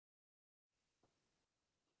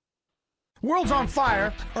World's on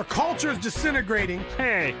fire. Our culture is disintegrating.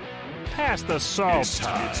 Hey, pass the salt. It's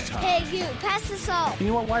time. Hey, you, pass the salt. You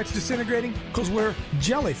know why it's disintegrating? Because we're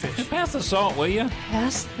jellyfish. Pass the salt, will you?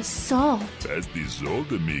 Pass the salt. Pass the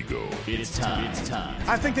salt, amigo. It's time.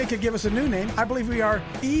 I think they could give us a new name. I believe we are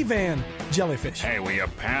Evan jellyfish. Hey, will you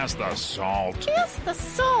pass the salt? Pass the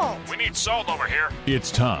salt. We need salt over here. It's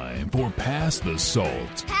time for Pass the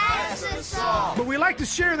Salt. Pass the salt. But we like to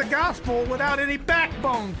share the gospel without any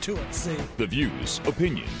backbone to it, see? The views,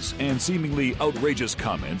 opinions, and seemingly outrageous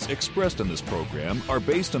comments expressed in this program are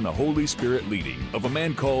based on the Holy Spirit leading of a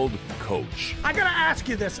man called Coach. I gotta ask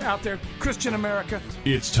you this out there, Christian America.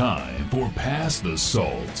 It's time for Pass the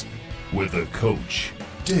Salt with a Coach,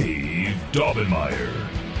 Dave Daubenmire.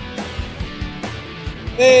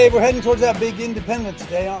 Hey, we're heading towards that big Independence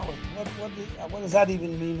Day, aren't we? What does that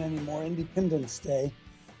even mean anymore? Independence Day,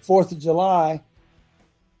 4th of July,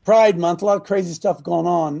 Pride Month, a lot of crazy stuff going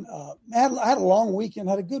on. I had a long weekend,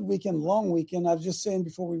 had a good weekend, long weekend. I was just saying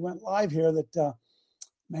before we went live here that,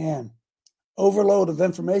 overload of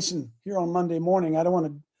information here on Monday morning. I don't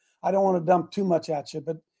want to dump too much at you,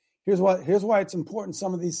 but here's why it's important.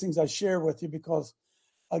 Some of these things I share with you because,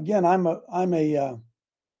 again, I'm a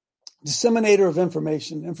disseminator of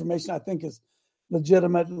information. Information I think is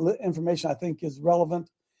legitimate. Information I think is relevant,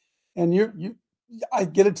 and I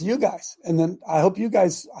get it to you guys, and then I hope you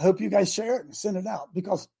guys share it and send it out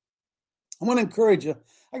because I want to encourage you.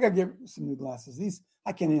 I got to get some new glasses. These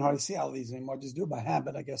I can't even hardly see out of these anymore. I just do it by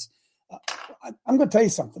habit, I guess. I'm going to tell you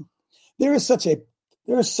something. There is such a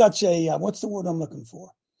what's the word I'm looking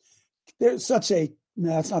for? There's such a no,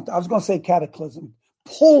 that's not. I was going to say cataclysm.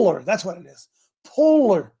 Polar. That's what it is.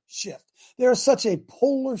 Polar shift. There is such a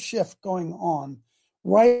polar shift going on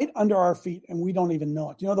right under our feet, and we don't even know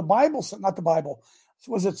it. You know, the Bible, not the Bible.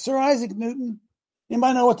 Was it Sir Isaac Newton?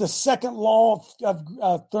 Anybody know what the second law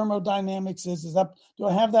of thermodynamics is? Do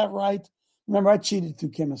I have that right? Remember, I cheated through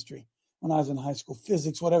chemistry when I was in high school,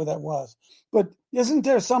 physics, whatever that was. But isn't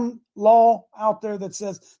there some law out there that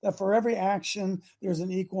says that for every action, there's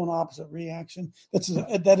an equal and opposite reaction?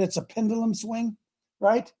 That it's a pendulum swing,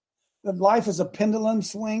 right? That life is a pendulum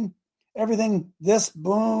swing. Everything, this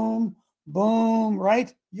boom, boom,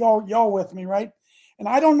 right? Y'all with me, right? And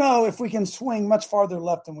I don't know if we can swing much farther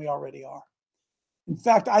left than we already are. In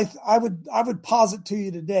fact, I would posit to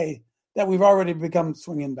you today that we've already become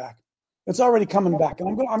swinging back. It's already coming back, and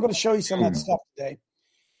I'm going to show you some of that stuff today.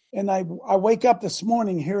 And I wake up this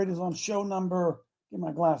morning. Here it is on show number. Get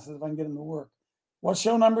my glasses if I can get them to work. What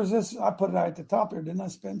show number is this? I put it at the top here, didn't I,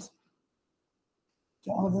 Spence?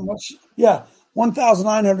 Jonathan,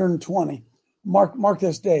 1,920. Mark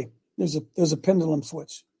this day. There's a pendulum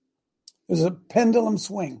switch. There's a pendulum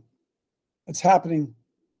swing that's happening.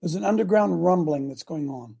 There's an underground rumbling that's going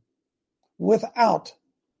on without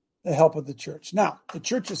the help of the church. Now, the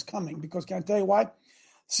church is coming because, can I tell you why?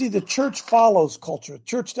 See, the church follows culture.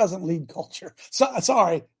 Church doesn't lead culture.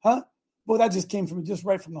 Sorry, huh? Well, that just came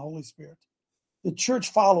right from the Holy Spirit. The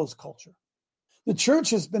church follows culture. The church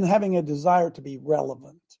has been having a desire to be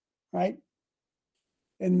relevant, right?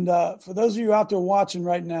 And for those of you out there watching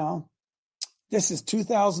right now, this is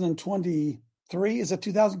 2023. Is it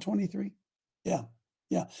 2023? Yeah.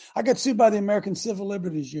 I got sued by the American Civil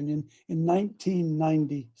Liberties Union in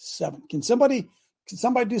 1997. Can somebody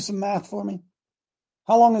do some math for me?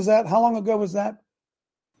 How long is that? How long ago was that?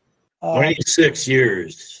 26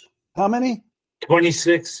 years. How many?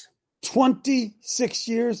 26. 26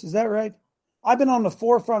 years. Is that right? I've been on the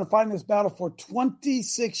forefront of fighting this battle for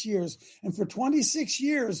 26 years. And for 26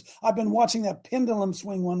 years, I've been watching that pendulum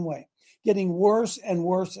swing one way, getting worse and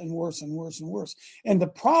worse and worse and worse and worse. And the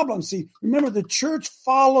problem, remember, the church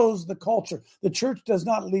follows the culture. The church does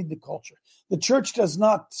not lead the culture. The church does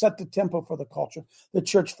not set the tempo for the culture. The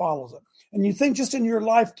church follows it. And you think just in your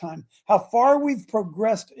lifetime, how far we've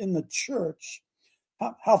progressed in the church,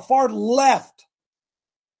 how far left.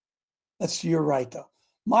 That's to your right, though.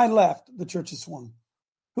 My left, the church has swung.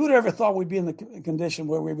 Who would ever thought we'd be in the condition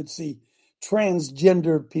where we would see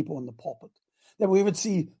transgender people in the pulpit? That we would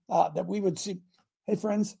see, hey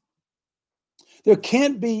friends, there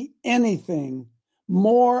can't be anything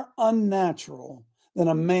more unnatural than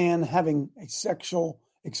a man having a sexual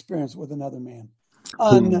experience with another man.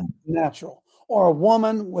 Unnatural. Or a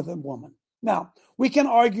woman with a woman. Now, we can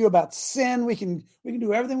argue about sin. We can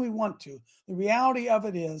do everything we want to. The reality of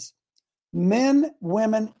it is men,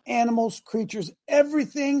 women, animals, creatures,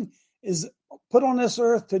 everything is put on this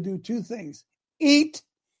earth to do two things: eat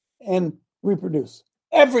and reproduce.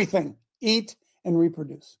 Everything. Eat and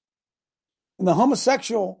reproduce. And the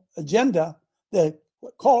homosexual agenda, they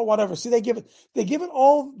call it whatever. See, they give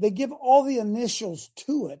all the initials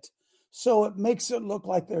to it So it makes it look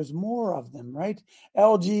like there's more of them, right?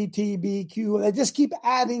 LGBTQ, they just keep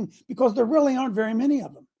adding because there really aren't very many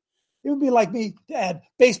of them. It would be like me to add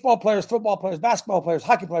baseball players, football players, basketball players,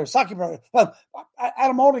 hockey players, soccer players. Add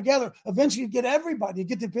them all together. Eventually you get everybody. You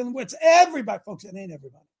get the feeling it's everybody. Folks, it ain't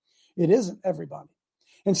everybody. It isn't everybody.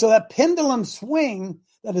 And so that pendulum swing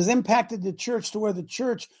that has impacted the church to where the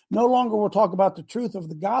church no longer will talk about the truth of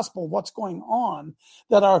the gospel, what's going on,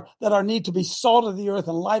 that our need to be salt of the earth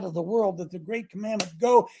and light of the world, that the great commandment,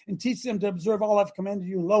 go and teach them to observe all I've commanded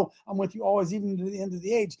you. And lo, I'm with you always, even to the end of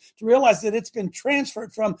the age, to realize that it's been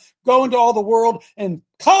transferred from go into all the world and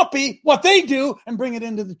copy what they do and bring it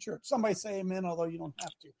into the church. Somebody say amen, although you don't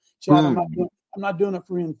have to. Chad, I'm not doing it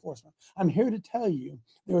for reinforcement. I'm here to tell you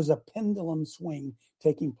there is a pendulum swing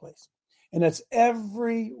taking place. And it's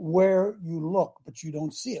everywhere you look, but you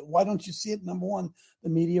don't see it. Why don't you see it? Number one, the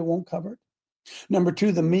media won't cover it. Number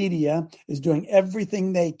two, the media is doing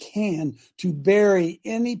everything they can to bury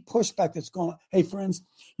any pushback that's going on. Hey, friends,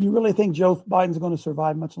 you really think Joe Biden's going to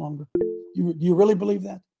survive much longer? Do you really believe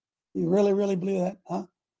that? You really, really believe that? Huh?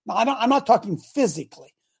 No, I'm not talking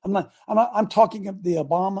physically. I'm talking of the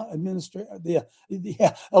Obama administration, the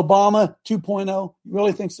Obama 2.0. You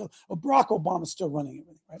really think so? Well, Barack Obama's still running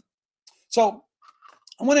everything, right? So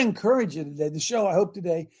I want to encourage you today. The show, I hope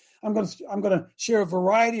today, I'm going to share a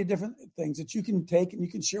variety of different things that you can take and you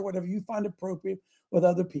can share whatever you find appropriate with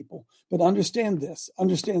other people. But understand this.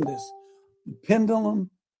 The pendulum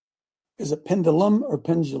is a pendulum or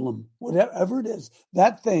pendulum, whatever it is.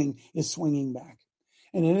 That thing is swinging back,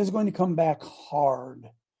 and it is going to come back hard.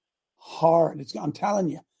 I'm telling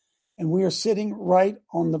you. And we are sitting right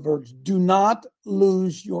on the verge. Do not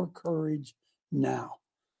lose your courage now.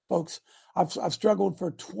 Folks, I've struggled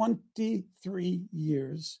for 23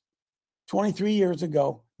 years. 23 years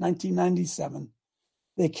ago, 1997,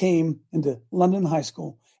 they came into London High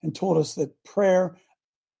School and told us that prayer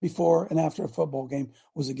before and after a football game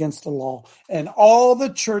was against the law. And all the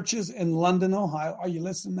churches in London, Ohio, are you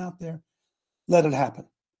listening out there? Let it happen.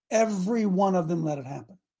 Every one of them let it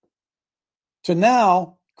happen. To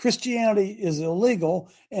now, Christianity is illegal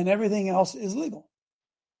and everything else is legal.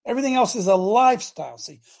 Everything else is a lifestyle.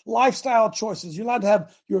 See, lifestyle choices. You're allowed to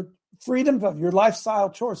have your freedom of your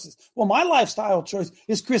lifestyle choices. Well, my lifestyle choice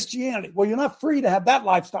is Christianity. Well, you're not free to have that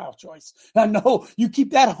lifestyle choice. I know you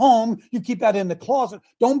keep that home. You keep that in the closet.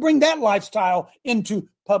 Don't bring that lifestyle into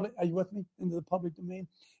public. Are you with me? Into the public domain.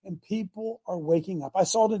 And people are waking up. I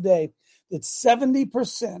saw today that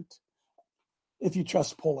 70%, if you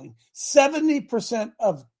trust polling, 70%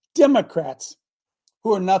 of Democrats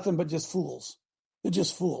who are nothing but just fools. They're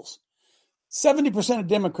just fools. 70% of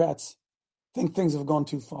Democrats think things have gone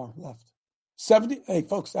too far left. Hey,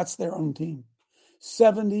 folks, that's their own team.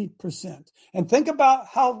 70%. And think about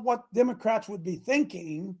what Democrats would be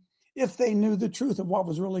thinking if they knew the truth of what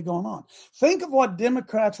was really going on. Think of what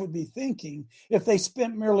Democrats would be thinking if they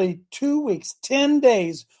spent merely 2 weeks, 10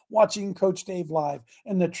 days watching Coach Dave live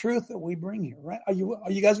and the truth that we bring here, right? Are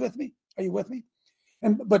you guys with me? Are you with me?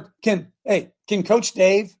 But can Coach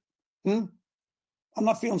Dave, I'm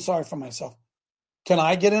not feeling sorry for myself. Can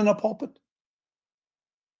I get in a pulpit?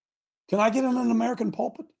 Can I get in an American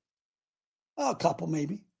pulpit? A couple,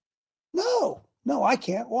 maybe. No, I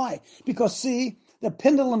can't. Why? Because, see, the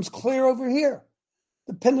pendulum's clear over here.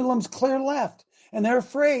 The pendulum's clear left. And they're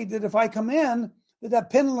afraid that if I come in, that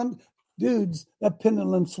pendulum's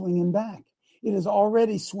swinging back. It is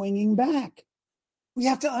already swinging back. We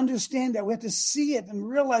have to understand that. We have to see it and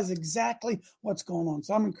realize exactly what's going on.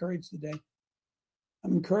 So I'm encouraged today.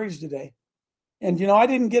 And, I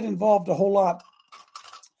didn't get involved a whole lot,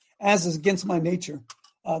 as is against my nature.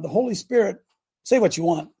 The Holy Spirit, say what you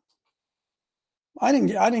want. I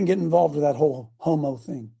didn't get involved with that whole homo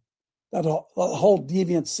thing, that whole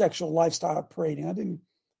deviant sexual lifestyle parading.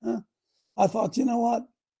 I thought, you know what?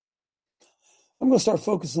 I'm going to start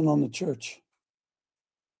focusing on the church.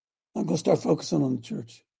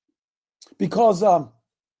 Because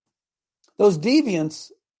those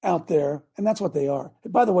deviants out there, and that's what they are.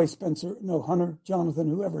 By the way, Hunter, Jonathan,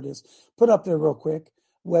 whoever it is, put up there real quick,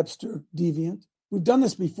 Webster, deviant. We've done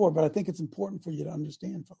this before, but I think it's important for you to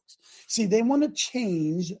understand, folks. See, they want to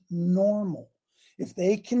change normal. If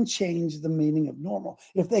they can change the meaning of normal,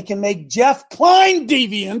 if they can make Jeff Klein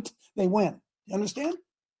deviant, they win. You understand?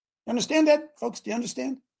 You understand that, folks? Do you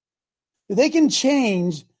understand? If they can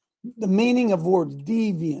change the meaning of words,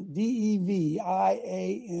 deviant, D-E-V-I-A-N-T.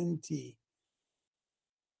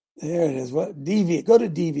 There it is. What? Deviate. Go to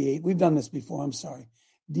deviate. We've done this before. I'm sorry.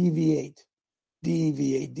 Deviate.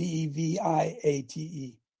 Deviate.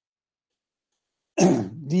 D-E-V-I-A-T-E.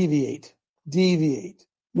 Deviate.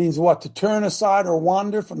 Means what? To turn aside or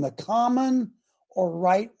wander from the common or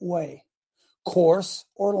right way, course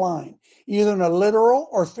or line, either in a literal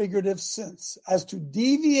or figurative sense, as to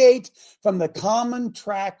deviate from the common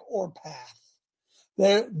track or path.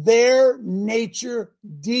 Their nature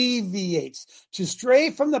deviates, to stray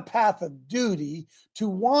from the path of duty, to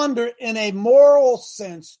wander in a moral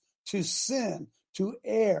sense, to sin, to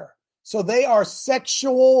err. So they are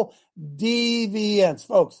sexual deviants.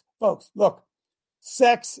 Folks, look,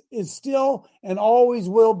 sex is still and always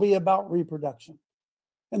will be about reproduction.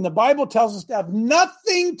 And the Bible tells us to have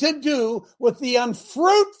nothing to do with the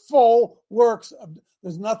unfruitful works of.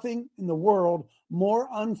 There's nothing in the world more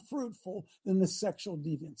unfruitful than the sexual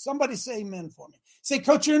deviance. Somebody say amen for me. Say,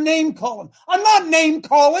 Coach, you're name calling. I'm not name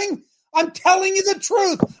calling. I'm telling you the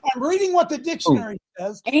truth. I'm reading what the dictionary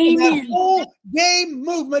says. Amen. And that whole gay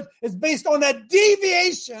movement is based on that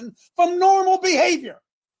deviation from normal behavior.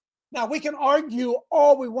 Now, we can argue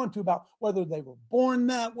all we want to about whether they were born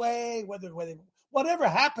that way, whatever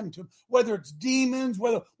happened to them, whether it's demons,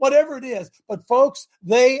 whatever it is. But folks,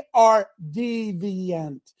 they are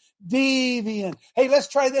deviant. Hey, let's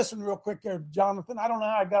try this one real quick here, Jonathan. I don't know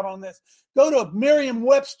how I got on this. Go to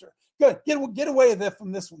Merriam-Webster. Good. Get away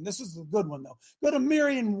from this one. This is a good one, though. Go to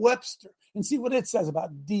Merriam-Webster and see what it says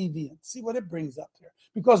about deviant. See what it brings up here.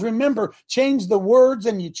 Because remember, change the words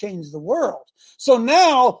and you change the world. So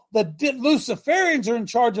now the Luciferians are in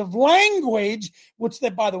charge of language, which they,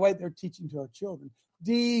 by the way, they're teaching to our children.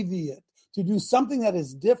 Deviant, to do something that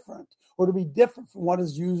is different or to be different from what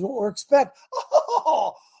is usual or expect.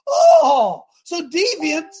 So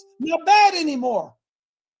deviant's not bad anymore.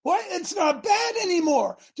 What? It's not bad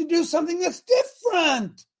anymore to do something that's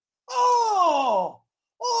different.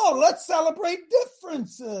 Let's celebrate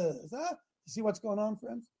differences. Huh? You see what's going on,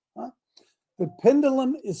 friends? Huh? The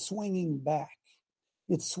pendulum is swinging back.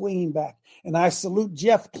 It's swinging back. And I salute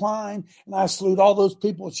Jeff Klein, and I salute all those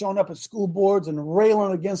people showing up at school boards and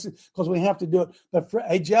railing against it because we have to do it. But,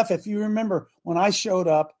 hey, Jeff, if you remember when I showed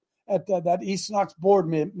up at that East Knox board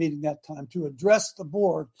meeting that time to address the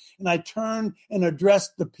board, and I turned and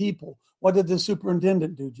addressed the people, what did the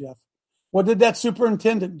superintendent do, Jeff? What did that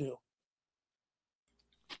superintendent do?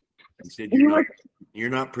 He said, you're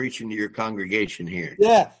not preaching to your congregation here.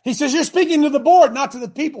 Yeah. He says, you're speaking to the board, not to the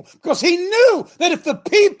people, because he knew that if the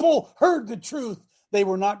people heard the truth, they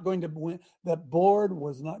were not going to win. That board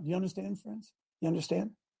was not. Do you understand, friends? You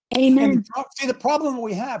understand? Amen. And the problem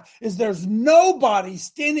we have is there's nobody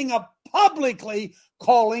standing up publicly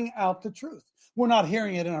calling out the truth. We're not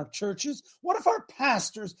hearing it in our churches. What if our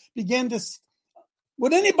pastors began to,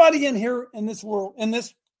 would anybody in here in this world, in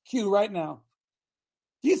this queue right now,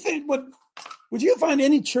 do you think, would you find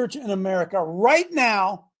any church in America right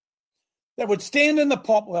now that would stand in the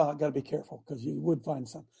pulpit? Well, I got to be careful because you would find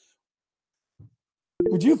some.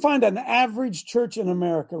 Would you find an average church in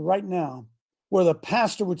America right now where the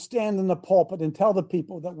pastor would stand in the pulpit and tell the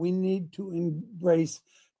people that we need to embrace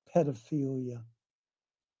pedophilia?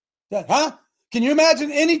 Huh? Can you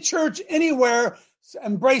imagine any church anywhere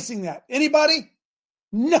embracing that? Anybody?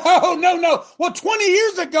 No. Well, 20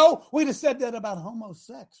 years ago, we'd have said that about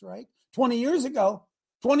homosex, right? 20 years ago.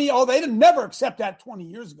 They didn't never accept that 20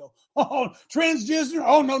 years ago.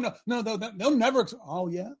 Transgender. No, they'll never. Oh,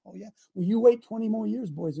 yeah. Well, you wait 20 more years,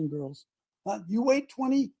 boys and girls. You wait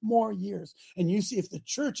 20 more years, and you see if the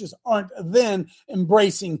churches aren't then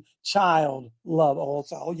embracing child love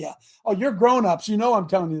also. Oh, yeah. Oh, you're grown-ups. You know I'm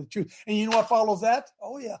telling you the truth. And you know what follows that?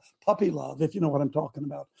 Oh, yeah. Puppy love, if you know what I'm talking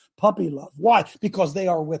about. Puppy love. Why? Because they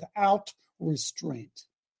are without restraint.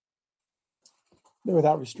 They're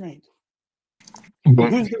without restraint.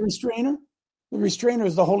 Who's the restrainer? The restrainer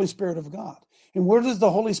is the Holy Spirit of God. And where does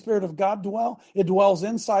the Holy Spirit of God dwell? It dwells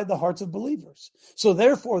inside the hearts of believers. So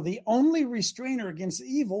therefore, the only restrainer against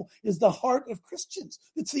evil is the heart of Christians.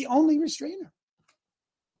 It's the only restrainer.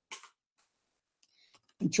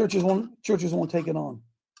 And churches won't take it on.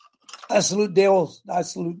 I salute Dale. I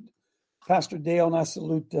salute Pastor Dale, and I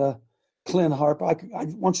salute Clint Harp.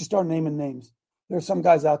 Once you start naming names, there's some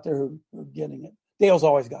guys out there who are getting it. Dale's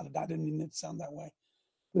always got it. I didn't mean it to sound that way.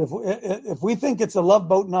 But if we think it's a love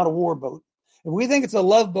boat, not a war boat, if we think it's a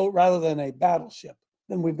love boat rather than a battleship,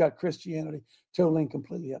 then we've got Christianity totally and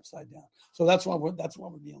completely upside down. So that's what we're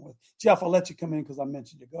dealing with. Jeff, I'll let you come in because I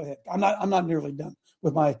mentioned you. Go ahead. I'm not nearly done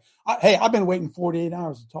with my. I've been waiting 48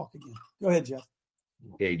 hours to talk again. Go ahead, Jeff.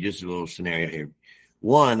 Okay, just a little scenario here.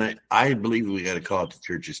 One, I believe we got to call it the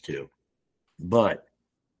churches too, but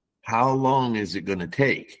how long is it going to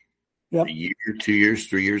take? Yep. A year, 2 years,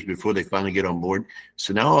 3 years before they finally get on board.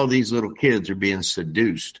 So now all these little kids are being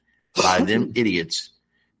seduced by them idiots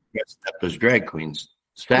dressed up as drag queens.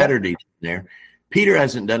 Saturday there, Peter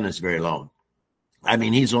hasn't done this very long. I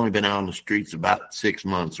mean, he's only been out on the streets about 6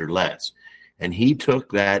 months or less. And he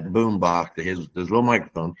took that boom box, his little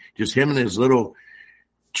microphone, just him and his little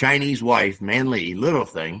Chinese wife, Man Lee, little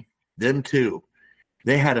thing, them two.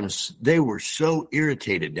 They had him. They were so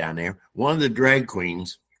irritated down there. One of the drag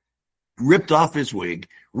queens ripped off his wig,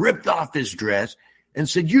 ripped off his dress, and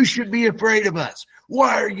said, "You should be afraid of us.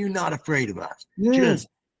 Why are you not afraid of us?"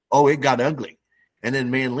 It got ugly. And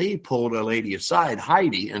then Man Lee pulled a lady aside,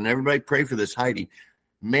 Heidi, and everybody pray for this Heidi.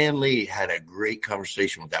 Man Lee had a great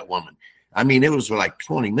conversation with that woman. I mean, it was like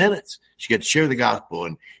 20 minutes. She got to share the gospel,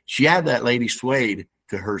 and she had that lady swayed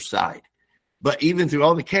to her side. But even through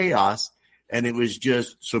all the chaos, and it was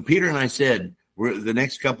just, so Peter and I said, we're the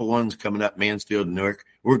next couple ones coming up, Mansfield and Newark,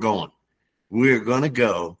 we're going. We're going to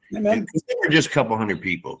go. And they were just a couple hundred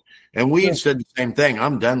people. And we had said the same thing.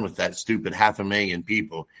 I'm done with that stupid 500,000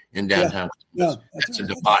 people in downtown. That's a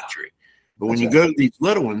debauchery. But when you go to these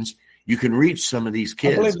little ones, you can reach some of these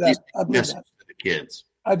kids. I believe that. To the kids.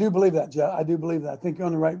 I do believe that, Joe. I do believe that. I think you're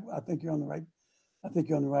on the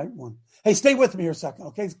right one. Hey, stay with me here a second,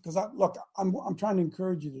 okay? Because I'm trying to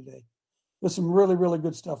encourage you today. There's some really, really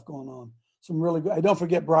good stuff going on. Some really good. Hey, don't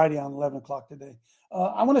forget Bridie on 11 o'clock today.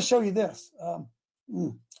 I want to show you this.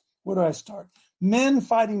 Where do I start? Men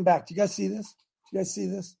fighting back. Do you guys see this?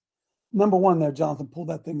 Number one there, Jonathan. Pull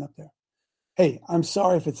that thing up there. Hey, I'm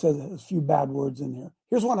sorry if it says a few bad words in here.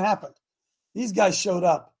 Here's what happened. These guys showed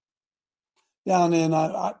up down in,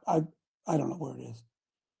 I don't know where it is.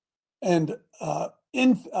 And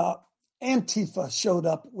Antifa showed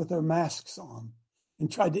up with their masks on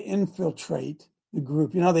and tried to infiltrate the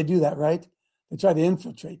group. You know how they do that, right? They try to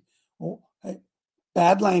infiltrate. Well, hey,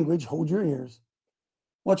 bad language, hold your ears.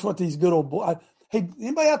 Watch what these good old boys. Hey,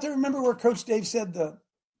 anybody out there remember where Coach Dave said the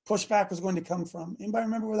pushback was going to come from? Anybody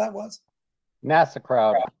remember where that was? NASA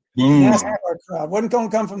crowd. NASCAR crowd. Wasn't going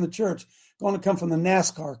to come from the church. Going to come from the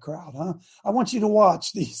NASCAR crowd, huh? I want you to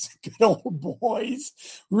watch these good old boys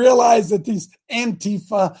realize that these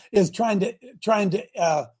Antifa is trying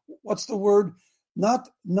to what's the word?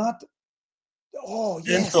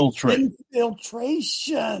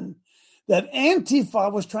 Infiltration. That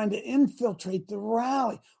Antifa was trying to infiltrate the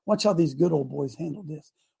rally. Watch how these good old boys handle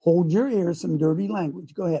this. Hold your ears, some dirty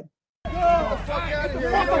language. Go ahead. Get the fuck out of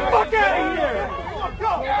here! Get the fuck out of here!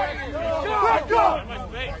 Back up!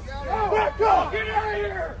 Back up! Get out of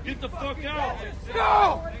here! Get the fuck out!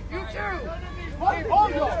 Go! You too!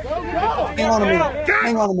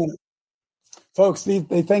 Hang on a minute. Folks, they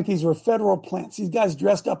think these were federal plants. These guys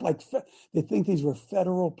dressed up like they think these were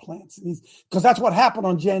federal plants. Because that's what happened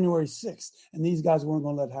on January 6th. And these guys weren't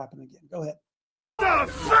going to let it happen again. Go ahead. The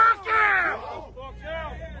fuck out!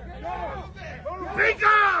 Be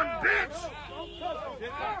gone, bitch!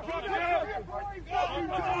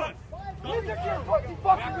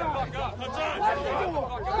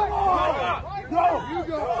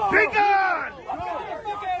 Be gone!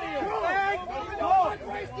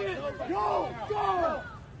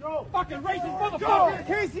 Go! Fucking racist motherfucker!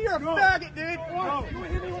 Casey, you're a faggot, dude!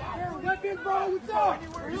 Let me bro, what's up?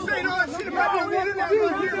 You saying all that shit about me on the internet?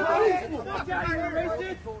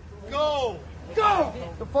 Go! Go!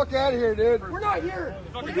 Get the fuck out of here, dude. We're not here.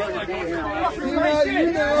 We're here to be here. Get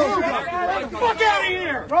the fuck out of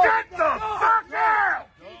here. Get the fuck out.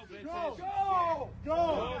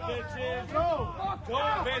 Go, bitches. Go,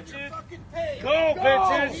 bitches. Go,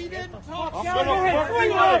 bitches. I'm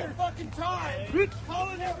gonna fucking time.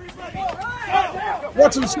 Calling everybody.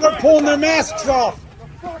 Watch them start pulling their masks off.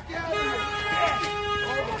 Fuck out of here.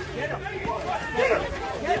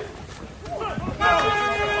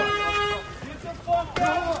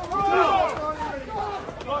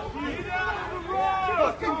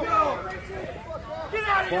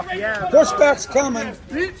 Pushback's coming.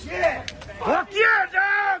 Fuck yeah,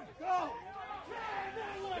 dog!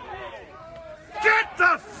 Get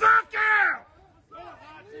the fuck out!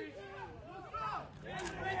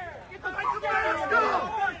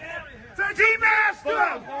 T-Mask!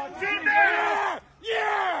 T-Mask!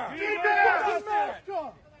 Yeah! T-Mask!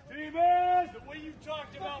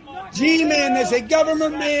 G-Man, they say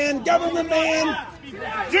government man.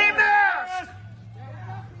 T-Mask!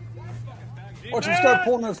 Watch them start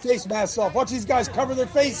pulling their face masks off. Watch these guys cover their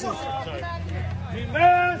faces.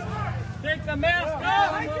 T-Mask! Take the mask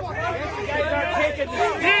off! You guys are taking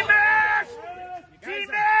the T-Mask!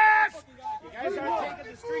 T-Mask! You guys are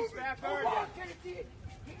taking the streets back, aren't you?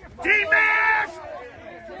 T-Mask!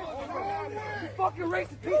 You fucking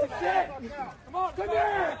racist piece of shit! Come on, come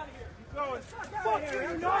here! Fuck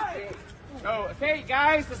you, Nazi! Okay,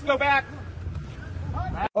 guys, let's go back.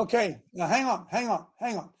 Okay, now hang on.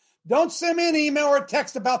 don't send me an email or a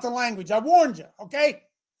text about the language. I warned you, okay?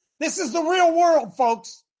 This is the real world,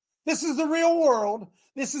 folks. This is the real world.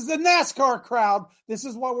 This is the NASCAR crowd. This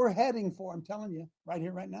is what we're heading for. I'm telling you right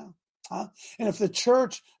here, right now. And if the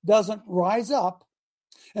church doesn't rise up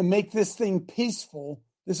and make this thing peaceful,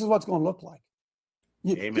 this is what's going to look like.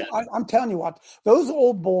 Amen. I'm telling you what, those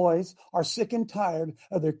old boys are sick and tired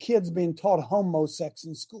of their kids being taught homosex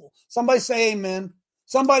in school. Somebody say amen.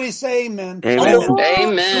 Somebody say amen. Amen.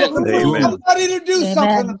 Amen. Somebody to do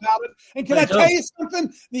something about it. And can I tell you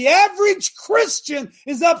something? The average Christian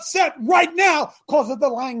is upset right now because of the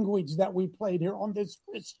language that we played here on this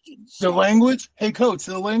Christian show. The language? Hey, Coach,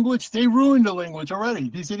 the language? They ruined the language already.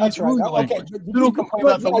 These idiots ruined the language. Okay. You don't complain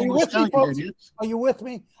about the language now, you idiots. Are you with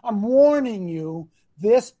me? I'm warning you,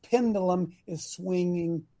 this pendulum is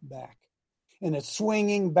swinging back. And it's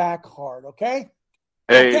swinging back hard, okay?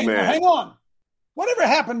 Amen. Okay, now hang on. Whatever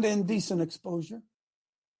happened to indecent exposure?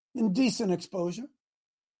 Indecent exposure.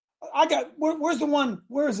 Where's the one?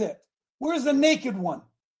 Where is it? Where's the naked one?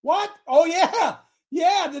 What? Oh, yeah.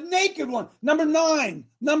 Yeah, the naked one. Number 9.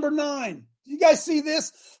 You guys see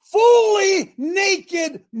this? Fully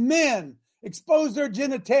naked men expose their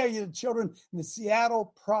genitalia to children in the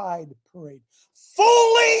Seattle Pride Parade.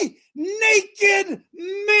 Fully naked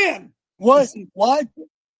men. What? What?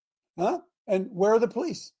 Huh? And where are the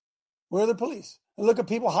police? Where are the police? And look at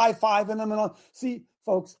people high-fiving them and all. See,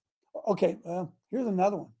 folks, okay, here's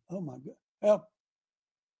another one. Oh, my God. Well,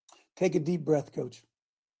 take a deep breath, Coach.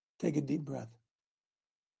 Take a deep breath.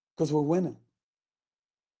 Because we're winning.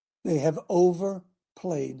 They have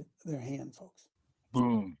overplayed their hand, folks.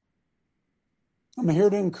 Boom. I'm here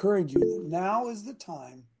to encourage you that now is the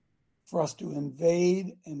time for us to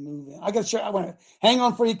invade and move in. I got to share. I want to hang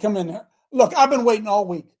on before you come in there. Look, I've been waiting all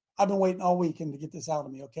week. To get this out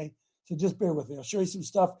of me, okay? So just bear with me. I'll show you some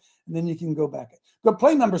stuff, and then you can go back. Go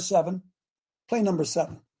play number 7. Play number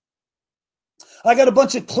 7. I got a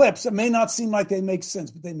bunch of clips that may not seem like they make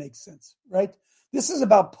sense, but they make sense, right? This is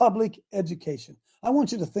about public education. I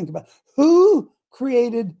want you to think about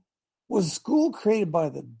was school created by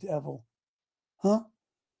the devil? Huh?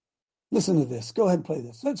 Listen to this. Go ahead and play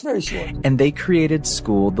this. It's very short. And they created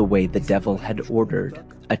school the way the devil had ordered.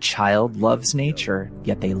 A child loves nature,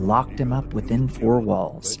 yet they locked him up within 4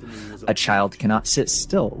 walls. A child cannot sit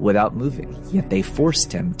still without moving, yet they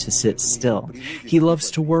forced him to sit still. He loves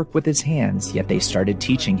to work with his hands, yet they started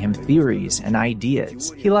teaching him theories and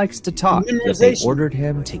ideas. He likes to talk, yet they ordered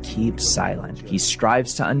him to keep silent. He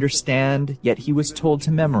strives to understand, yet he was told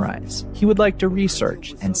to memorize. He would like to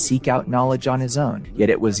research and seek out knowledge on his own, yet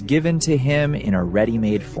it was given to him in a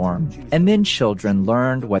ready-made form. And then children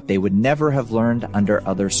learned what they would never have learned under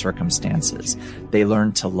other circumstances. They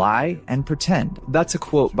learned to lie and pretend. That's a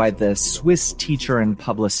quote by the Swiss teacher and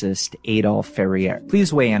publicist Adolf Ferrier.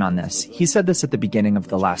 Please weigh in on this. He said this at the beginning of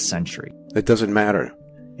the last century. It doesn't matter.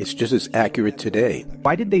 It's just as accurate today.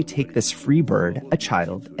 Why did they take this free bird, a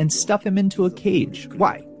child, and stuff him into a cage?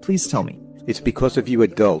 Why? Please tell me. It's because of you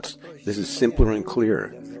adults. This is simpler and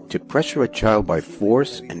clearer. To pressure a child by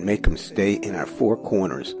force and make him stay in our 4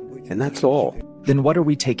 corners. And that's all. Then what are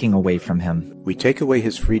we taking away from him? We take away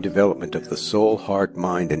his free development of the soul, heart,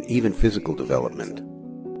 mind, and even physical development.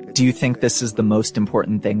 Do you think this is the most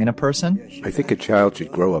important thing in a person? I think a child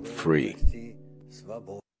should grow up free.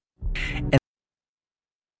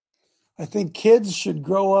 I think kids should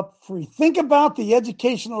grow up free. Think about the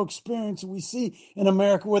educational experience we see in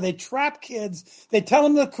America where they trap kids. They tell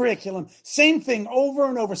them the curriculum, same thing over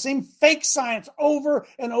and over, same fake science over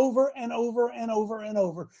and over and over and over and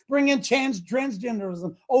over. Bring in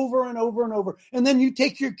transgenderism over and over and over. And then you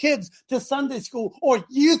take your kids to Sunday school or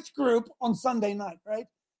youth group on Sunday night, right?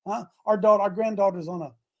 Our granddaughter's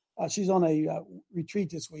she's on a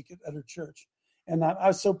retreat this week at her church. And I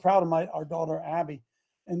was so proud of our daughter, Abby.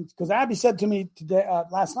 And because Abby said to me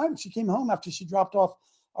last night when she came home after she dropped off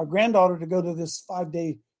our granddaughter to go to this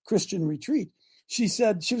 5-day Christian retreat, she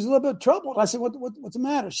said she was a little bit troubled. I said, what's the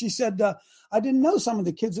matter? She said, I didn't know some of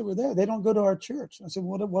the kids that were there. They don't go to our church. I said,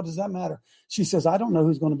 what does that matter? She says, I don't know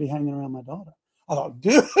who's going to be hanging around my daughter. I thought,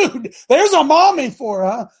 dude, there's a mommy for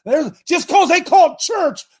her. Just because they call it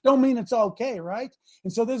church don't mean it's okay, right?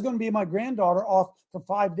 And so there's going to be my granddaughter off for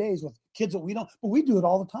 5 days with kids that but we do it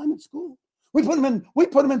all the time at school. We put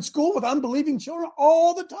them in school with unbelieving children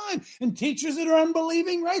all the time, and teachers that are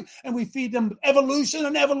unbelieving, right? And we feed them evolution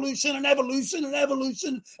and evolution and evolution and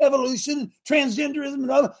evolution, and transgenderism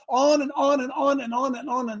and on and on and on and on and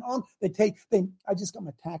on and on. I just got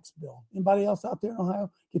my tax bill. Anybody else out there in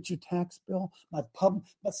Ohio get your tax bill? But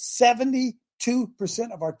 72%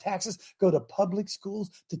 of our taxes go to public schools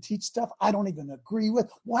to teach stuff I don't even agree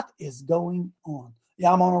with. What is going on?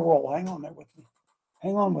 Yeah, I'm on a roll. Hang on there with me.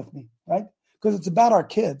 Hang on with me, right? Because it's about our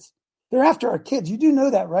kids. They're after our kids. You do know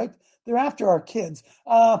that, right? They're after our kids.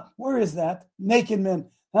 Where is that? Naked Men.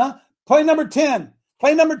 Huh? Play number 10.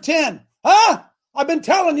 Play number 10. Huh? I've been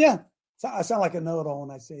telling you. I sound like a know-it-all when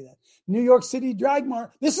I say that. New York City Drag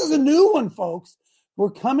Mart. This is a new one, folks. We're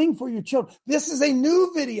coming for your children. This is a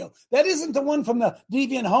new video. That isn't the one from the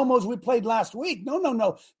Deviant Homos we played last week.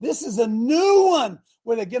 No. This is a new one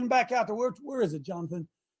where they get them back out to work. Where is it, Jonathan?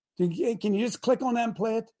 Can you just click on that and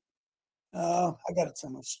play it? I got it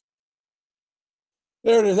somewhere.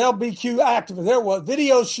 There it is. LBQ Activist. There it was.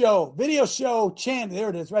 Video show. Chant. There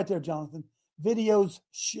it is. Right there, Jonathan. Videos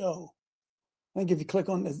show. I think if you click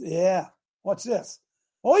on this. Yeah. What's this?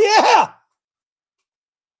 Oh, yeah.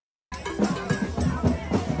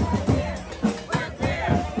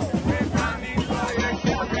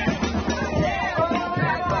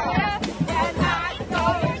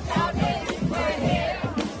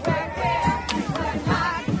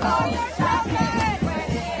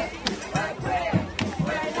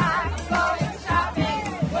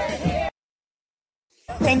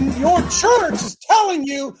 And your church is telling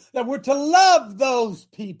you that we're to love those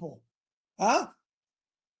people. Huh?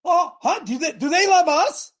 Oh, huh? Do they love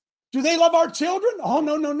us? Do they love our children? Oh,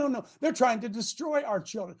 no. They're trying to destroy our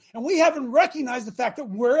children. And we haven't recognized the fact that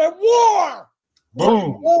we're at war.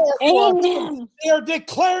 Boom. Amen. They are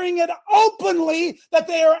declaring it openly that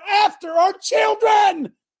they are after our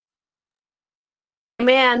children.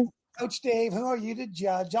 Man. Coach Dave, who are you to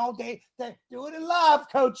judge? All day, do it in love,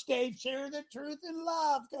 Coach Dave. Share the truth in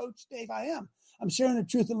love, Coach Dave. I am. I'm sharing the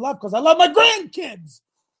truth in love because I love my grandkids.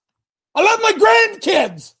 I love my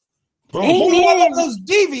grandkids. I love those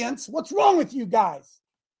deviants. What's wrong with you guys?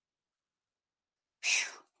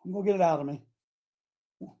 Whew. I'm going to get it out of me.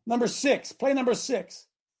 Number 6. Play number 6.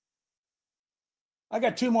 I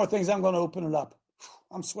got 2 more things. I'm going to open it up.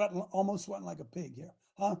 I'm almost sweating like a pig here.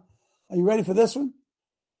 Huh? Are you ready for this one?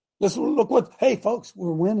 Hey, folks,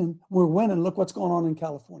 we're winning. Look what's going on in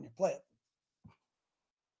California. Play it.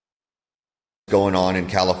 Going on in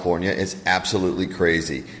California is absolutely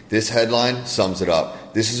crazy. This headline sums it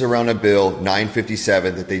up. This is around a bill,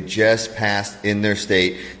 957, that they just passed in their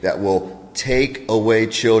state that will take away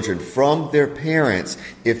children from their parents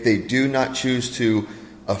if they do not choose to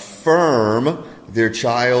affirm their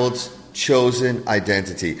child's chosen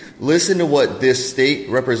identity. Listen to what this state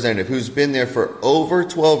representative, who's been there for over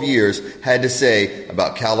 12 years, had to say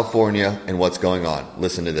about California and what's going on.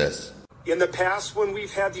 Listen to this. In the past, when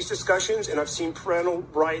we've had these discussions and I've seen parental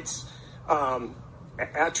rights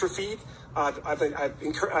atrophied, I've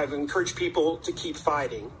encouraged people to keep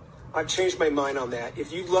fighting. I've changed my mind on that.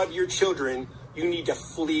 If you love your children, you need to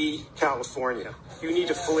flee California. You need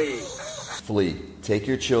to flee. Flee. Take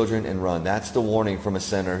your children and run. That's the warning from a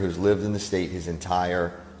senator who's lived in the state his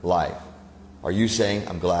entire life. Are you saying,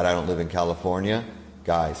 I'm glad I don't live in California?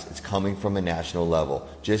 Guys, it's coming from a national level.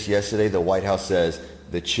 Just yesterday, the White House says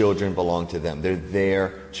the children belong to them. They're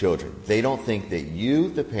their children. They don't think that you,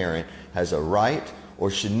 the parent, has a right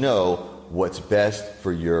or should know what's best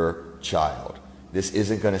for your child. This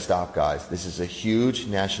isn't going to stop, guys. This is a huge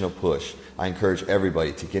national push. I encourage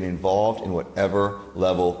everybody to get involved in whatever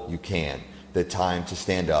level you can. The time to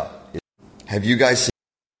stand up. Have you guys seen?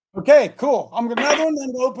 Okay, cool. I'm going to another one, then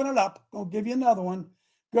we'll open it up. I'll give you another one.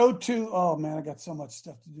 Go to, oh man, I got so much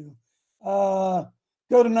stuff to do.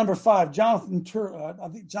 Go to number 5, Jonathan I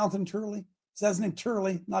think Jonathan Turley. It says his name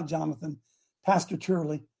Turley, not Jonathan. Pastor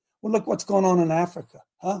Turley. Well, look what's going on in Africa,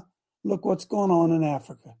 huh? Look what's going on in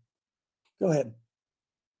Africa. Go ahead.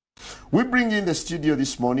 We bring in the studio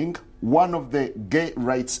this morning one of the gay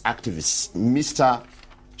rights activists, Mr.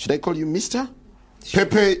 Should I call you Mr? Sure.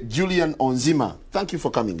 Pepe Julian Onziema. Thank you for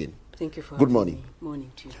coming in. Thank you for Good morning. Me.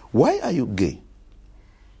 Morning to you. Why are you gay?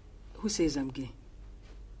 Who says I'm gay?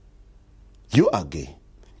 You are gay.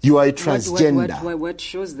 You are a transgender. What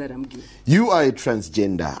shows that I'm gay? You are a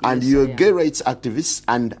transgender, yes, and you're a gay rights activist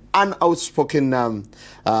and an outspoken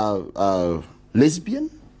lesbian,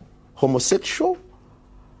 homosexual.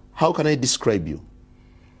 How can I describe you?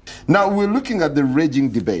 Now, we're looking at the raging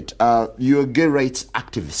debate. You're a gay rights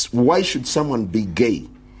activist. Why should someone be gay?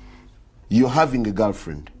 You're having a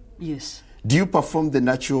girlfriend. Yes. Do you perform the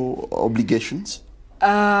natural obligations?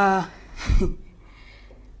 I'm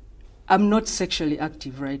not sexually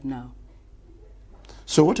active right now.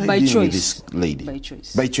 So what are you doing with this lady? By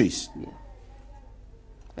choice. By choice? Yeah.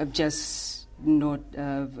 I've just not,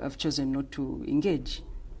 I've chosen not to engage.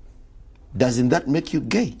 Doesn't that make you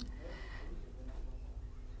gay?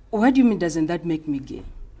 What do you mean, doesn't that make me gay?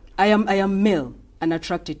 I am male and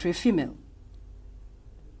attracted to a female.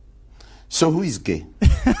 So who is gay?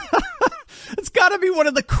 It's got got to be one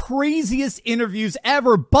of the craziest interviews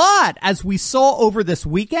ever. But as we saw over this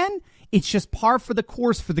weekend, it's just par for the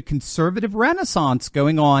course for the conservative renaissance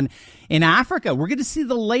going on in Africa. We're going to see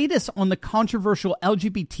the latest on the controversial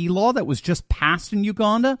LGBT law that was just passed in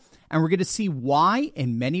Uganda. And we're going to see why,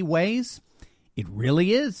 in many ways, it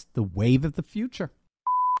really is the wave of the future.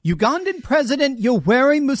 Ugandan President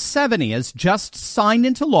Yoweri Museveni has just signed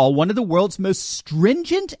into law one of the world's most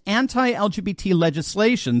stringent anti-LGBT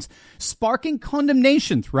legislations, sparking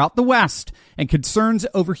condemnation throughout the West and concerns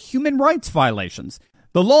over human rights violations.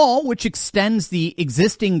 The law, which extends the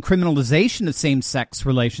existing criminalization of same-sex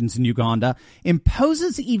relations in Uganda,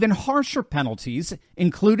 imposes even harsher penalties,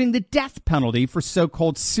 including the death penalty for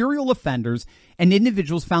so-called serial offenders and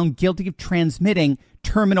individuals found guilty of transmitting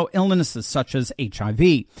terminal illnesses such as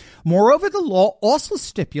HIV. Moreover, the law also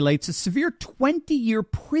stipulates a severe 20-year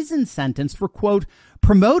prison sentence for, quote,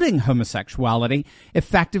 promoting homosexuality,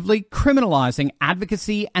 effectively criminalizing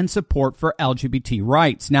advocacy and support for LGBT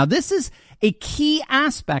rights. Now, this is a key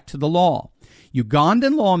aspect to the law.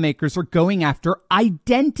 Ugandan lawmakers are going after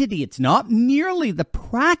identity. It's not merely the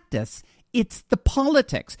practice, it's the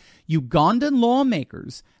politics. Ugandan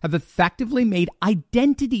lawmakers have effectively made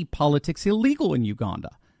identity politics illegal in Uganda.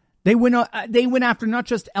 They went after not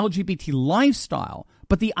just LGBT lifestyle,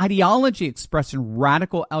 but the ideology expressed in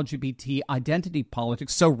radical LGBT identity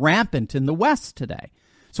politics so rampant in the West today.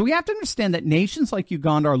 So we have to understand that nations like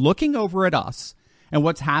Uganda are looking over at us and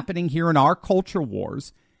what's happening here in our culture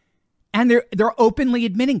wars, and they're openly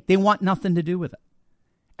admitting they want nothing to do with it.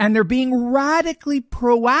 And they're being radically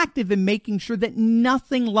proactive in making sure that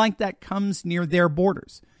nothing like that comes near their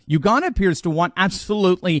borders. Uganda appears to want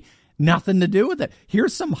absolutely nothing to do with it.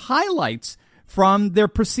 Here's some highlights from their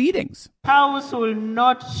proceedings. House will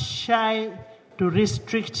not shy to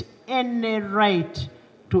restrict any right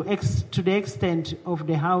to the extent of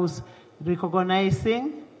the House recognizes,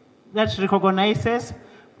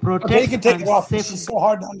 protects, okay, you can take it off. This is so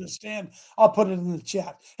hard to understand. I'll put it in the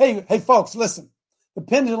chat. Hey, folks, listen. The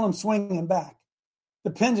pendulum's swinging back.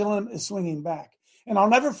 The pendulum is swinging back. And I'll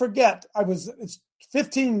never forget, it's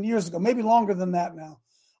 15 years ago, maybe longer than that now.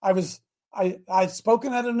 I'd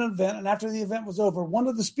spoken at an event, and after the event was over, one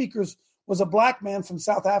of the speakers was a black man from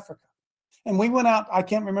South Africa. And we went out, I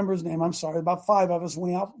can't remember his name, I'm sorry, about 5 of us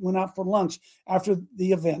went out for lunch after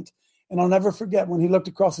the event. And I'll never forget when he looked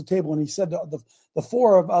across the table and he said to the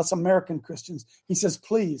 4 of us American Christians, he says,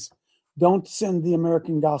 please don't send the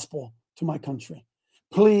American gospel to my country.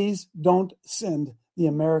 Please don't send the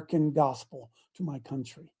American gospel to my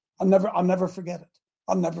country. I'll never forget it.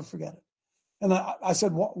 I'll never forget it. And I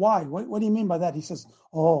said, why? What do you mean by that? He says,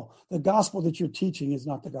 the gospel that you're teaching is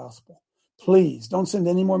not the gospel. Please don't send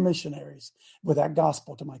any more missionaries with that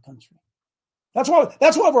gospel to my country. That's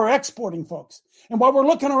why we're exporting, folks. And while we're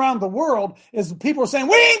looking around the world is people are saying,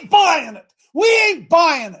 we ain't buying it. We ain't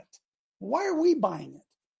buying it. Why are we buying it?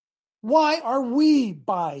 Why are we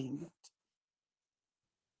buying it?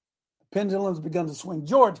 Pendulum's begun to swing.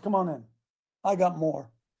 George, come on in. I got more.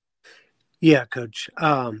 Yeah, Coach.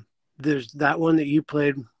 There's that one that you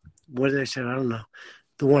played. What did they say? I don't know.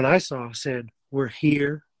 The one I saw said, we're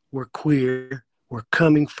here, we're queer, we're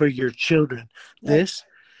coming for your children. Yeah. This,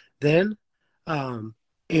 then,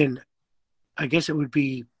 in, I guess it would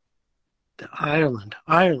be Ireland,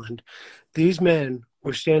 these men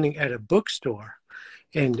were standing at a bookstore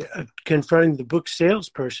and confronting the book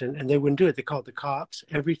salesperson, and they wouldn't do it. They called the cops,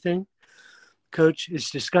 everything. Coach, it's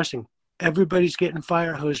disgusting. Everybody's getting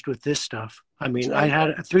fire hosed with this stuff. I mean, I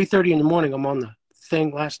had at 3:30 in the morning, I'm on the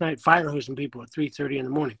thing last night, fire hosing people at 3:30 in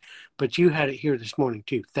the morning. But you had it here this morning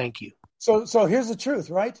too. Thank you. So here's the truth,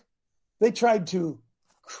 right? They tried to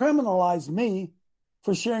criminalize me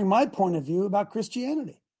for sharing my point of view about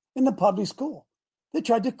Christianity in the public school. They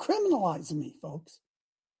tried to criminalize me, folks.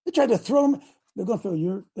 They tried to throw me. They're going to throw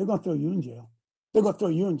you in jail. They're going to throw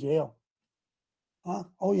you in jail. Huh?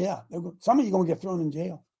 Oh, yeah. Some of you are going to get thrown in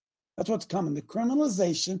jail. That's what's coming, the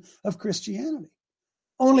criminalization of Christianity.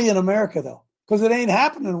 Only in America, though, because it ain't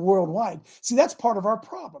happening worldwide. See, that's part of our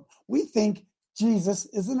problem. We think Jesus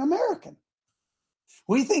is an American.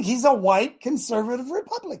 We think he's a white conservative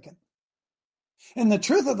Republican. And the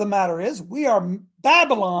truth of the matter is we are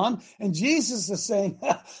Babylon, and Jesus is saying,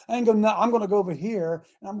 I'm going to go over here,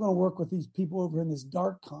 and I'm going to work with these people over in this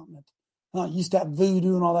dark continent. Used to have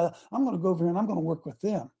voodoo and all that. I'm going to go over here, and I'm going to work with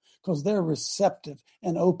them because they're receptive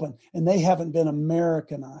and open, and they haven't been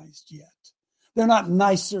Americanized yet. They're not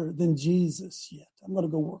nicer than Jesus yet. I'm going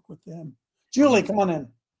to go work with them. Julie, come on in.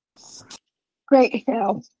 Great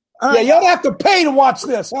show. Yeah, you don't have to pay to watch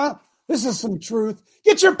this, huh? This is some truth.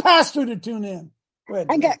 Get your pastor to tune in. Go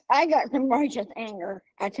ahead. I got some righteous anger.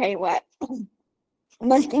 I tell you what.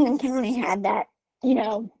 Muskegon County had that,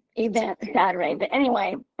 event Saturday. But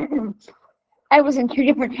anyway, I was in two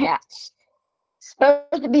different hats.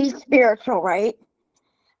 Supposed to be spiritual, right?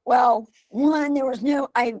 Well, one,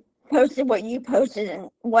 I posted what you posted and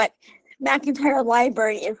what McIntyre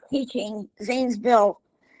Library is teaching Zanesville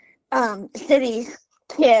city's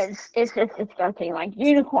kids. It's just disgusting, like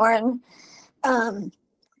unicorn,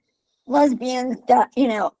 lesbians,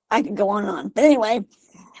 I could go on and on. But anyway,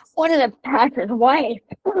 one of the pastor's wife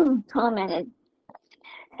commented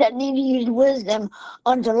that need to use wisdom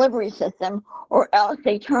on delivery system or else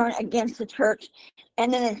they turn against the church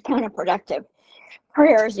and then it's counterproductive.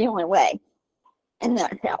 Prayer is the only way. And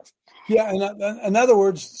that's how. Yeah, in other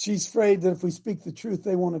words, she's afraid that if we speak the truth,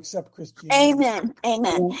 they won't accept Christianity. Amen.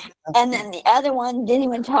 And then the other one didn't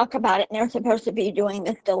even talk about it, and they're supposed to be doing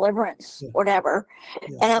this deliverance, whatever.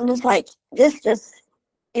 Yeah. And I'm just like, this just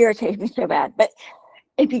irritates me so bad. But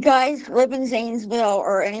if you guys live in Zanesville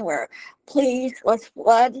or anywhere, please, let's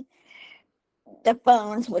flood the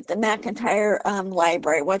phones with the McIntyre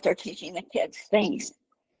Library, what they're teaching the kids. Thanks.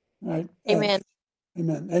 All right. Amen.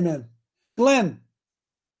 Amen. Glenn.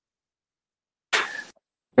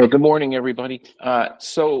 Well, good morning, everybody.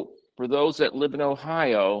 So for those that live in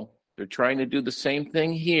Ohio, they're trying to do the same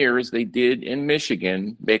thing here as they did in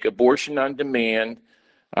Michigan, make abortion on demand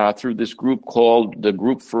through this group called the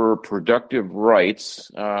Group for Reproductive Rights.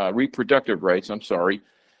 But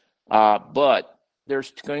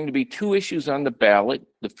there's going to be two issues on the ballot.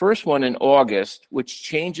 The first one in August, which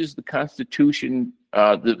changes the Constitution,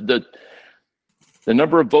 the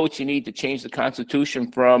number of votes you need to change the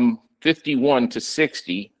Constitution from 51 to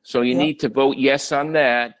 60. So you need to vote yes on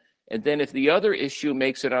that. And then if the other issue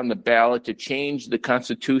makes it on the ballot to change the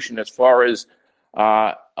Constitution as far as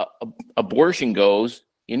abortion goes,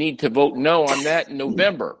 you need to vote no on that in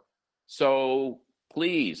November. So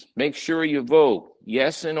please make sure you vote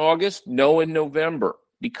yes in August, no in November,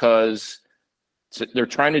 because they're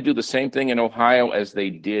trying to do the same thing in Ohio as they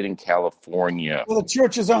did in California. Well, the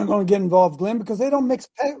churches aren't going to get involved, Glenn, because they don't mix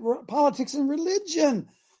politics and religion.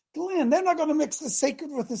 Glenn, they're not going to mix the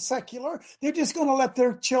sacred with the secular. They're just going to let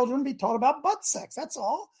their children be taught about butt sex. That's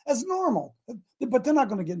all, as normal. But they're not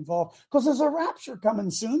going to get involved because there's a rapture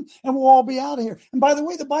coming soon, and we'll all be out of here. And by the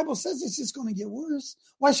way, the Bible says it's just going to get worse.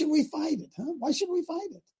 Why should we fight it? Huh? Why should we fight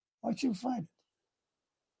it?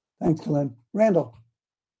 Thanks, Glenn. Randall.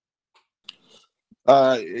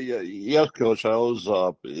 Yes, Coach.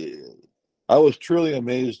 I was truly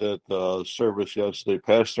amazed at the service yesterday.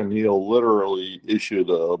 Pastor Neil literally issued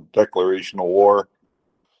a declaration of war.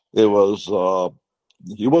 It was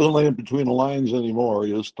he wasn't laying between the lines anymore.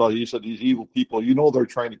 He said these evil people, they're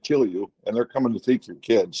trying to kill you, and they're coming to take your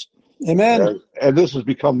kids. Amen. And this has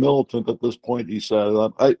become militant at this point. He said,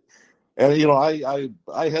 I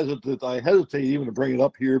hesitate even to bring it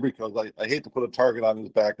up here because I hate to put a target on his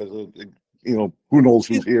back as who knows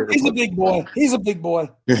who's here. He's a big boy.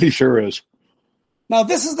 He sure is. Now,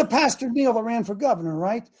 this is the Pastor Neil that ran for governor,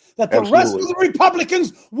 right? That the rest of the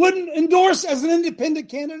Republicans wouldn't endorse as an independent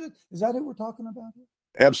candidate. Is that what we're talking about here?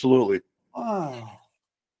 Absolutely. Wow.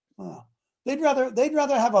 They'd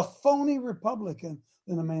rather have a phony Republican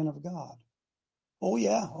than a man of God. Oh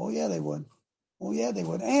yeah, they would.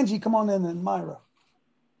 Angie, come on in, and Myra.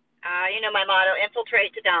 My motto,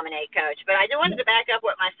 infiltrate to dominate, Coach. But I wanted to back up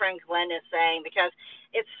what my friend Glenn is saying because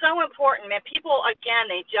it's so important, man. People, again,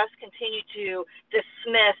 they just continue to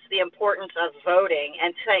dismiss the importance of voting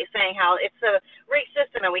and saying how it's a rigged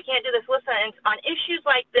system and we can't do this. Listen, on issues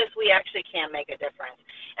like this, we actually can make a difference.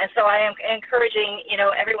 And so I am encouraging,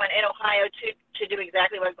 everyone in Ohio to do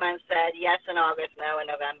exactly what Glenn said, yes in August, no in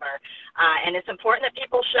November. And it's important that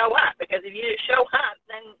people show up because if you show up,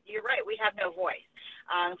 then you're right, we have no voice.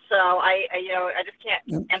 So I just can't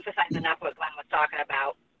emphasize enough what Glenn was talking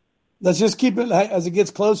about. Let's just keep it as it gets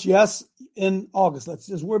close. Yes, in August. Let's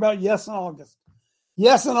just worry about yes in August.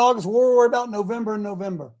 Yes in August. We'll worry about November and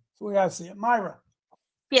November. So we got to see it. Myra.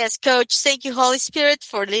 Yes, Coach. Thank you, Holy Spirit,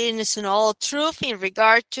 for leading us in all truth in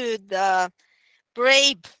regard to the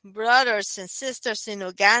brave brothers and sisters in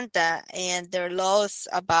Uganda and their laws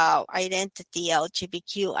about identity,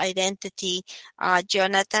 LGBTQ identity.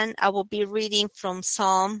 Jonathan, I will be reading from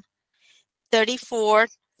Psalm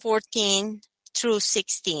 34:14 through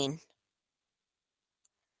 16.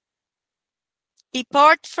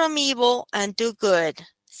 Depart from evil and do good.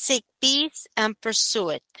 Seek peace and pursue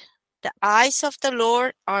it. The eyes of the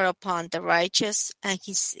Lord are upon the righteous, and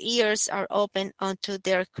his ears are open unto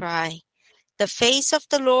their cry. The face of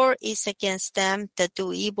the Lord is against them that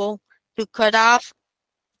do evil, to cut off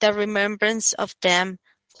the remembrance of them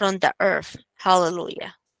from the earth.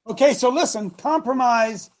 Hallelujah. Okay, so listen,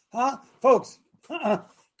 compromise, folks.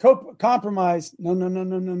 Compromise.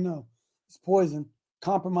 No. It's poison.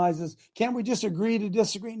 Compromises. Can't we just agree to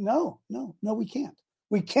disagree? No, we can't.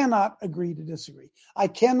 We cannot agree to disagree. I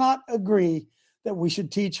cannot agree that we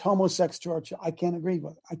should teach homosexuality to our children. I can't agree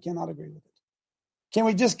with it. I cannot agree with it. Can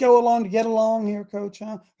we just go along to get along here, Coach?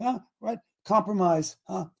 Huh? Right? Compromise.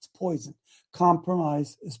 It's poison.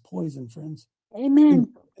 Compromise is poison, friends.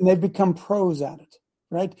 Amen. And they've become pros at it,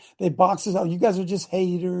 right? They box us out. You guys are just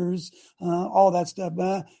haters, all that stuff.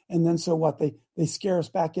 And then so what? They scare us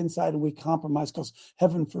back inside and we compromise because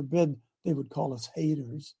heaven forbid they would call us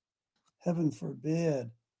haters. Heaven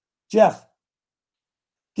forbid. Jeff,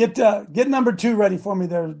 get number 2 ready for me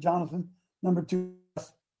there, Jonathan. Number 2.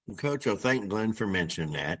 Coach, I'll thank Glenn for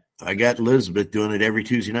mentioning that. I got Elizabeth doing it every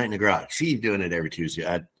Tuesday night in the garage. She's doing it every Tuesday,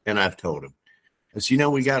 and I've told him. So,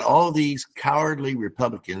 we got all these cowardly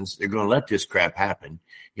Republicans. They're going to let this crap happen.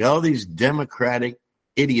 You got all these Democratic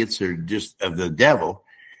idiots are just of the devil.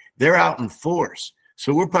 They're out in force.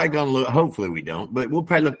 So we're probably going to look, hopefully we don't, but we'll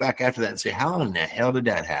probably look back after that and say, how in the hell did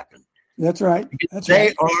that happen? That's right.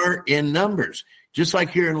 They are in numbers, just like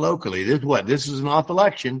here in locally. This is an off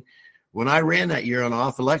election. When I ran that year on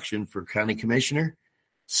off election for county commissioner,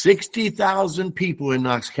 60,000 people in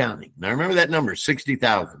Knox County. Now remember that number,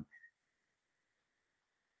 60,000.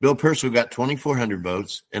 Bill Purcell got 2,400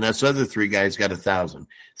 votes, and us other 3 guys got 1,000.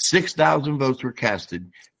 6,000 votes were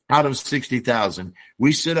casted out of 60,000.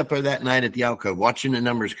 We sit up there that night at the alcove watching the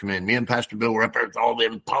numbers come in. Me and Pastor Bill were up there with all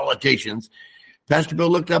them politicians. Pastor Bill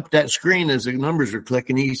looked up at that screen as the numbers were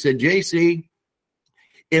clicking. He said, JC,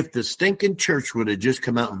 if the stinking church would have just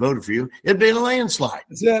come out and voted for you, it'd been a landslide.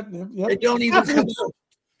 That's it. Yep. They don't even come out.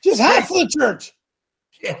 Just half of the church.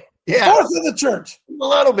 Yeah. Half of the church. A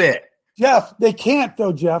little bit. Jeff, they can't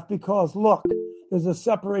though, Jeff, because look, there's a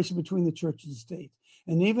separation between the church and the state.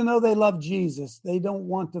 And even though they love Jesus, they don't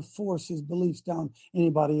want to force his beliefs down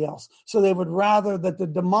anybody else. So they would rather that the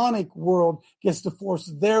demonic world gets to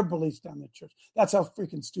force their beliefs down the church. That's how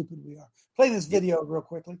freaking stupid we are. Play this video real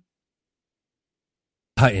quickly.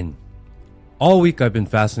 Titan. All week I've been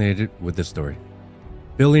fascinated with this story.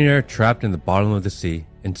 Billionaire trapped in the bottom of the sea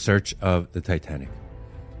in search of the Titanic.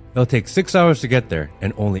 It'll take 6 hours to get there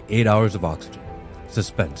and only 8 hours of oxygen.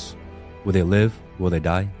 Suspense. Will they live? Will they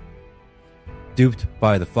die? Duped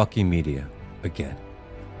by the fucking media. Again.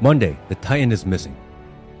 Monday, the Titan is missing.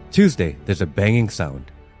 Tuesday, there's a banging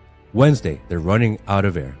sound. Wednesday, they're running out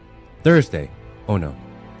of air. Thursday, oh no,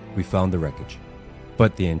 we found the wreckage.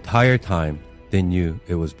 But the entire time, they knew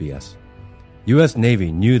it was BS. US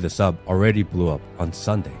Navy knew the sub already blew up on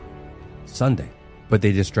Sunday. But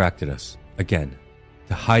they distracted us, again,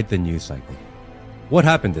 to hide the news cycle. What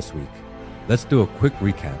happened this week? Let's do a quick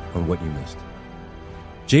recap on what you missed.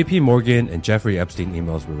 JP Morgan and Jeffrey Epstein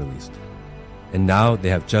emails were released. And now they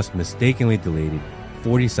have just mistakenly deleted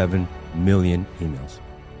 47 million emails.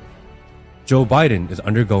 Joe Biden is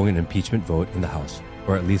undergoing an impeachment vote in the House,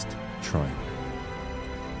 or at least trying.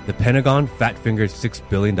 The Pentagon fat-fingered $6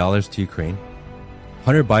 billion to Ukraine.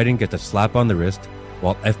 Hunter Biden gets a slap on the wrist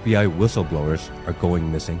while FBI whistleblowers are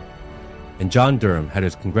going missing. And John Durham had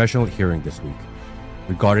his congressional hearing this week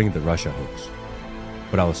regarding the Russia hoax.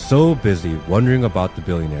 But I was so busy wondering about the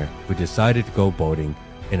billionaire who decided to go boating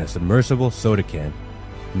in a submersible soda can,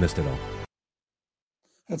 I missed it all.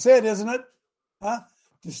 That's it, isn't it? Huh?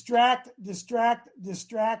 Distract. That's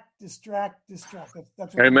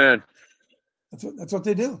Amen. That's what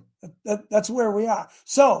they do. That's where we are.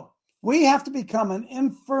 So we have to become an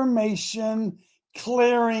information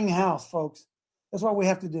clearinghouse, folks. That's what we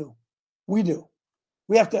have to do. We do.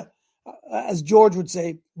 We have to, as George would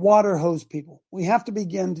say, water hose people. We have to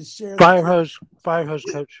begin to share. Fire hose,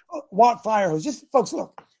 coach. What fire hose? Just folks,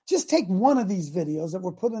 look. Just take one of these videos that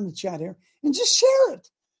were put in the chat here and just share it.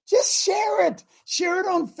 Just share it. Share it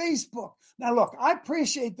on Facebook. Now, look, I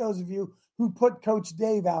appreciate those of you who put Coach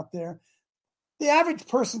Dave out there. The average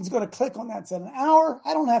person's going to click on that and say, an hour?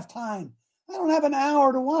 I don't have time. I don't have an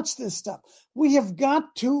hour to watch this stuff. We've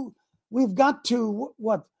got to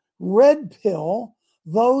red pill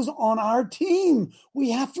those on our team. We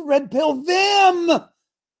have to red pill them.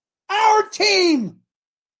 Our team.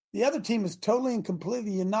 The other team is totally and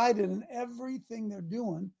completely united in everything they're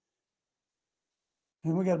doing.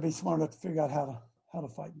 And we got to be smart enough to figure out how to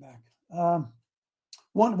fight back.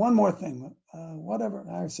 One more thing. Whatever.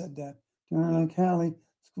 I said that. Cali.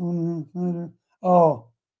 Oh,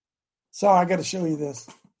 sorry. I got to show you this.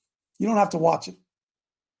 You don't have to watch it.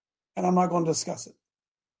 And I'm not going to discuss it.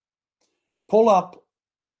 Pull up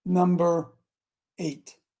number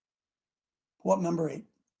 8. Pull up number 8.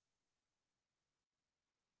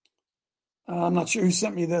 I'm not sure who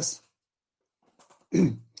sent me this.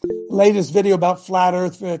 Latest video about flat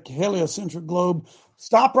Earth, heliocentric globe.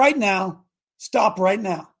 Stop right now. Stop right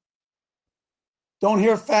now. Don't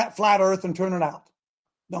hear flat Earth and turn it out.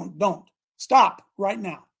 Don't. Stop right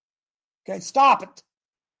now. Okay, stop it.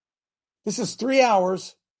 This is 3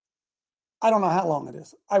 hours. I don't know how long it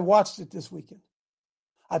is. I watched it this weekend.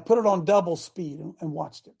 I put it on double speed and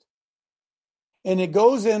watched it. And it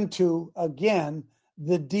goes into, again,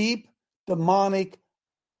 the deep, demonic,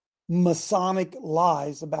 Masonic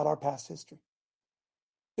lies about our past history.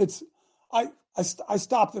 I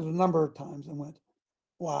stopped it a number of times and went,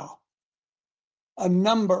 wow. A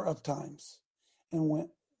number of times and went,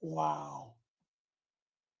 wow.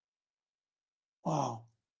 Wow.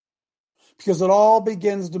 Because it all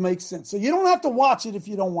begins to make sense. So you don't have to watch it if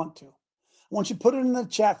you don't want to. I want you to put it in the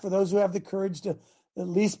chat for those who have the courage to at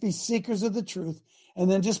least be seekers of the truth, and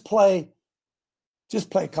then just play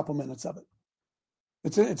a couple minutes of it.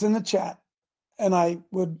 It's in the chat, and I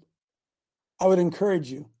would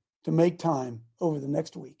encourage you to make time over the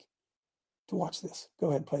next week to watch this. Go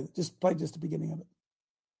ahead, play just the beginning of it.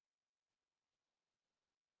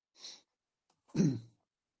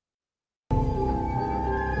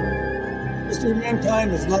 History of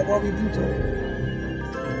mankind is not what we've been told.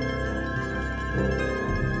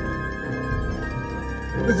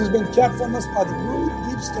 This has been kept from us by the ruling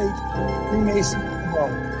deep state, Freemason, and all.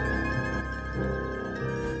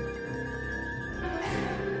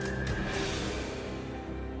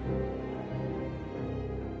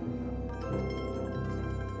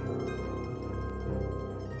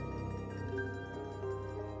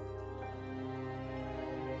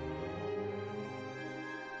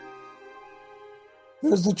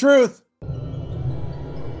 Here's the truth.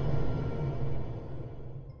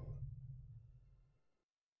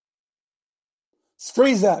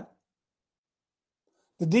 Freeze that.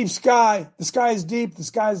 The deep sky, the sky is deep, the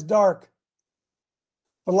sky is dark.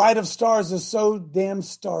 The light of stars is so damn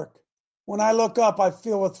stark. When I look up, I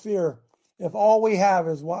feel with fear. If all we have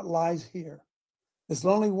is what lies here, this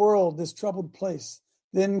lonely world, this troubled place,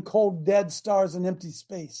 then cold dead stars and empty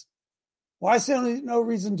space. Why certainly no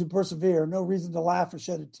reason to persevere, no reason to laugh or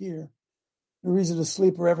shed a tear, no reason to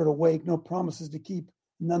sleep or ever to wake, no promises to keep,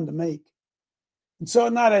 none to make. And so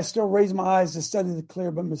at night I still raise my eyes to study the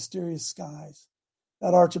clear but mysterious skies,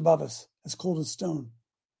 that arch above us, as cold as stone.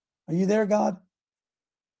 Are you there, God?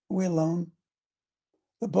 Are we alone?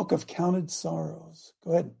 The book of counted sorrows.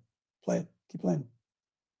 Go ahead, play it. Keep playing.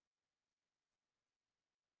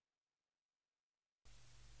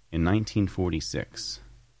 In 1946,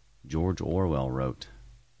 George Orwell wrote,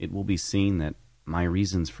 "It will be seen that my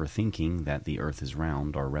reasons for thinking that the earth is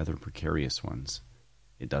round are rather precarious ones.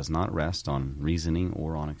 It does not rest on reasoning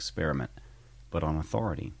or on experiment, but on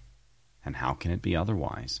authority. And how can it be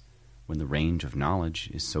otherwise, when the range of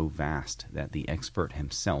knowledge is so vast that the expert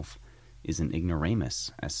himself is an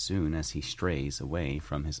ignoramus as soon as he strays away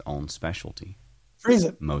from his own specialty? Freeze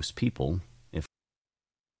it. Most people, if..."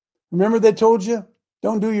 Remember they told you,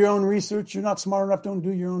 don't do your own research. You're not smart enough, don't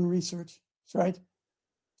do your own research. That's right.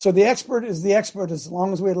 So the expert is the expert as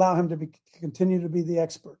long as we allow him to continue to be the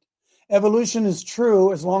expert. Evolution is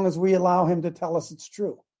true as long as we allow him to tell us it's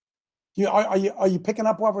true. Are you picking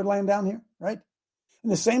up what we're laying down here, right?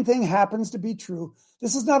 And the same thing happens to be true.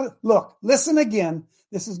 This is not look, listen again.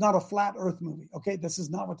 This is not a flat earth movie, okay? This is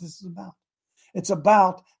not what this is about. It's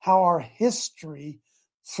about how our history,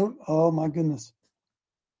 oh my goodness,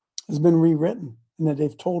 has been rewritten and that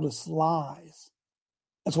they've told us lies.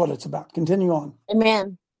 That's what it's about. Continue on.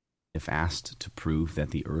 Amen. If asked to prove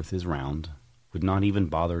that the earth is round, would not even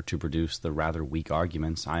bother to produce the rather weak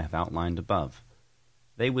arguments I have outlined above.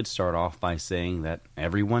 They would start off by saying that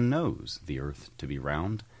everyone knows the earth to be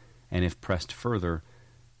round, and if pressed further,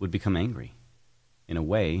 would become angry. In a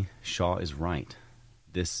way, Shaw is right.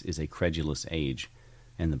 This is a credulous age,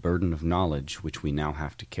 and the burden of knowledge which we now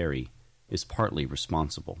have to carry is partly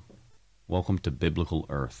responsible. Welcome to Biblical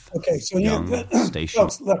Earth. Okay, so station.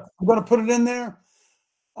 Folks, look, I'm going to put it in there.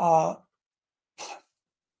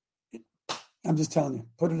 I'm just telling you,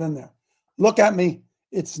 put it in there. Look at me.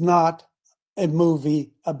 It's not a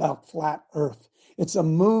movie about flat earth. It's a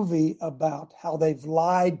movie about how they've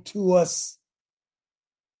lied to us.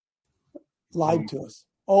 Lied to us.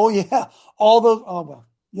 Oh, yeah. All those, oh, well,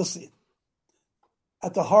 you'll see it.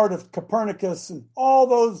 At the heart of Copernicus and all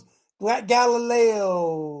those,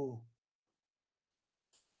 Galileo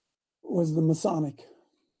was the Masonic.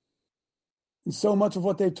 And so much of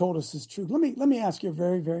what they told us is true. Let me ask you a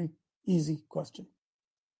very, very easy question.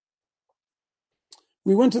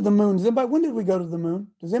 We went to the moon. When did we go to the moon?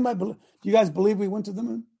 Do you guys believe we went to the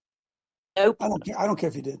moon? Nope. I don't care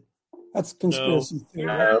if you did. That's conspiracy theory.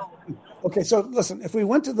 Right? Okay, so listen, if we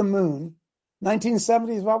went to the moon,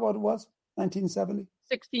 1970 is what it was? 1970?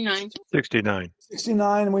 69. 69.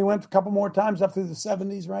 69, and we went a couple more times up through the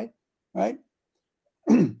 70s, right? Right?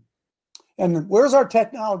 And where's our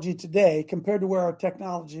technology today compared to where our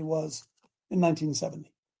technology was in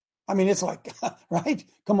 1970? I mean, it's like, right?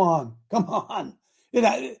 Come on.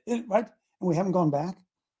 Right? And we haven't gone back.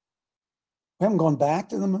 We haven't gone back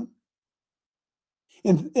to the moon.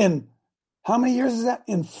 In how many years is that?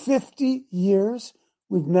 In 50 years,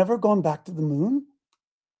 we've never gone back to the moon?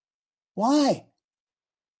 Why?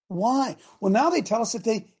 Well, now they tell us that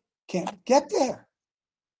they can't get there.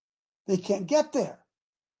 They can't get there.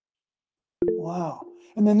 Wow.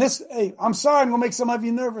 And then hey, I'm sorry, I'm going to make some of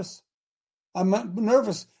you nervous. I'm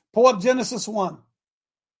nervous. Pull up Genesis 1.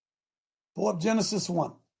 Pull up Genesis 1.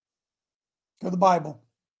 Go to the Bible.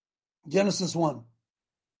 Genesis 1.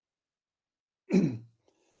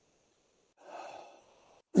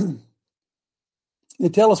 They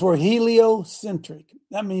tell us we're heliocentric.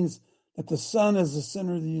 That means that the sun is the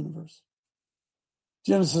center of the universe.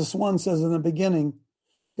 Genesis 1 says, in the beginning,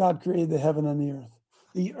 God created the heaven and the earth.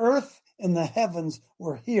 The earth and the heavens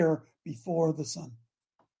were here before the sun.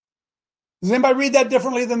 Does anybody read that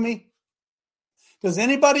differently than me? Does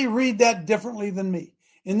anybody read that differently than me?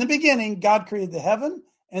 In the beginning, God created the heaven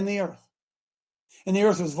and the earth. And the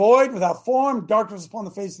earth was void, without form, darkness upon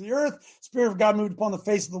the face of the earth. Spirit of God moved upon the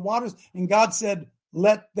face of the waters. And God said,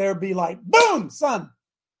 let there be light. Boom, sun.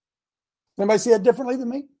 Anybody see that differently than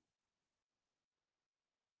me?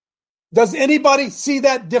 Does anybody see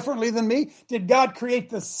that differently than me? Did God create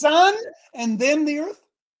the sun and then the earth?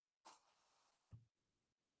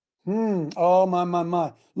 Oh,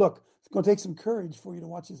 my. Look, it's going to take some courage for you to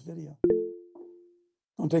watch this video.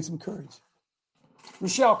 It's going to take some courage.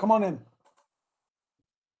 Rochelle, come on in.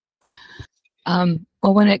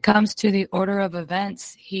 Well, when it comes to the order of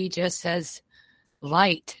events, he just says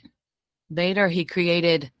light. Later, he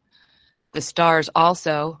created the stars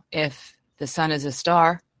also, if the sun is a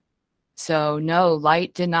star. So, no,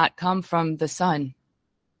 light did not come from the sun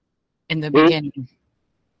in the beginning.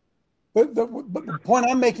 But the point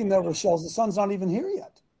I'm making there, Rochelle, is the sun's not even here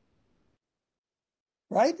yet.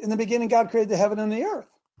 Right? In the beginning, God created the heaven and the earth.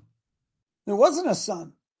 There wasn't a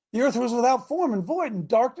sun. The earth was without form and void, and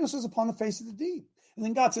darkness was upon the face of the deep. And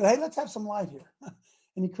then God said, hey, let's have some light here.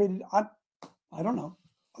 And he created, I don't know.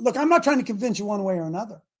 Look, I'm not trying to convince you one way or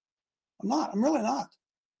another. I'm not. I'm really not.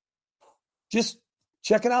 Just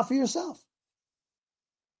check it out for yourself.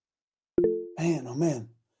 Man, oh man.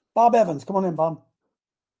 Bob Evans, come on in, Bob.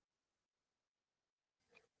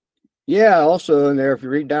 Yeah, also in there, if you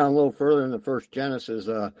read down a little further in the first Genesis,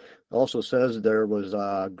 also says there was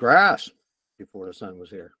grass before the sun was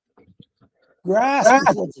here. Grass.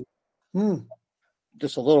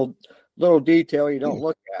 Just a little detail you don't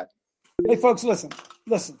look at. Hey, folks, listen.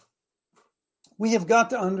 We have got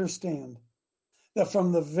to understand that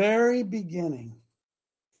from the very beginning,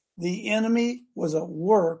 the enemy was at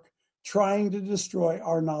work trying to destroy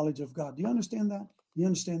our knowledge of God. Do you understand that?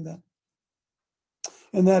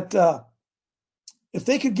 And that if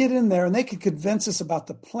they could get in there and they could convince us about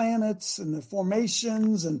the planets and the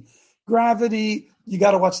formations and gravity, you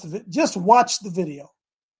got to watch just watch the video.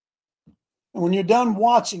 And when you're done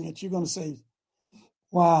watching it, you're going to say,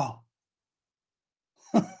 wow.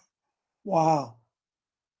 Wow.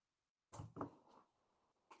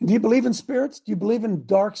 Do you believe in spirits? Do you believe in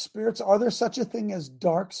dark spirits? Are there such a thing as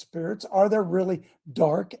dark spirits? Are there really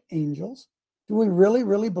dark angels? Do we really,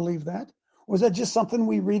 really believe that? Or is that just something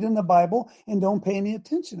we read in the Bible and don't pay any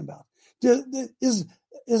attention about? Is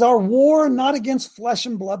our war not against flesh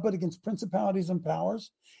and blood, but against principalities and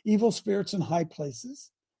powers, evil spirits in high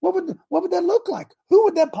places? What would that look like? Who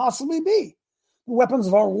would that possibly be? The weapons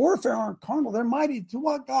of our warfare aren't carnal. They're mighty to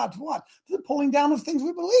what? God, to what? To the pulling down of things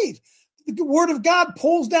we believe. The word of God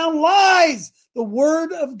pulls down lies. The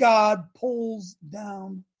word of God pulls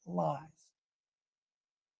down lies.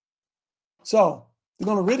 So they're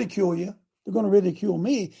going to ridicule you. They're going to ridicule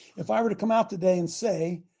me if I were to come out today and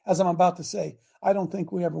say, as I'm about to say, I don't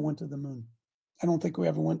think we ever went to the moon. I don't think we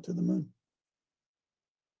ever went to the moon.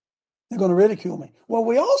 They're going to ridicule me. Well,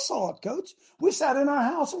 we all saw it, Coach. We sat in our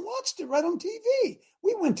house and watched it right on TV.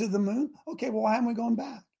 We went to the moon. Okay, well, why haven't we gone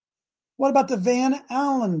back? What about the Van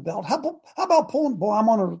Allen belt? How about pulling? Boy, I'm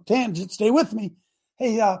on a tangent. Stay with me.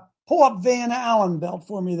 Hey, pull up Van Allen belt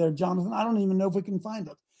for me there, Jonathan. I don't even know if we can find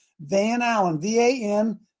it. Van Allen,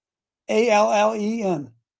 VanAllen.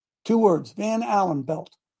 2 words, Van Allen belt.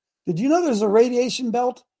 Did you know there's a radiation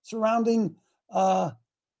belt surrounding Van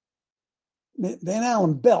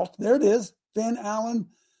Allen belt? There it is, Van Allen.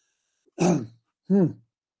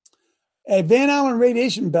 A Van Allen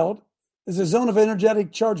radiation belt is a zone of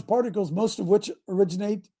energetic charged particles, most of which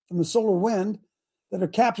originate from the solar wind, that are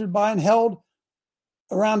captured by and held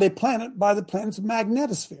around a planet by the planet's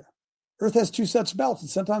magnetosphere. Earth has 2 such belts, and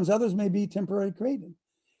sometimes others may be temporarily created.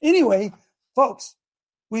 Anyway, folks,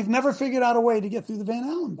 we've never figured out a way to get through the Van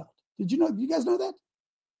Allen belt. Did you know? You guys know that?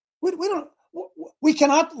 We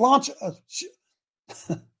cannot launch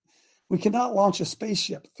we cannot launch a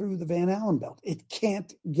spaceship through the Van Allen belt. It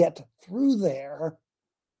can't get through there.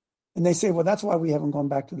 And they say, well, that's why we haven't gone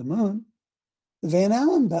back to the moon. The Van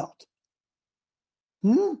Allen belt.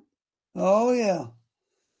 Oh, yeah.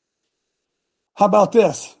 How about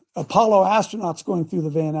this? Apollo astronauts going through the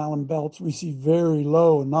Van Allen belts receive very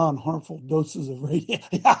low, non-harmful doses of radiation.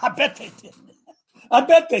 Yeah, I bet they did. I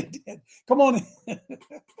bet they did. Come on in.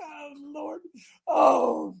 Oh, Lord.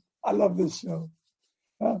 Oh, I love this show.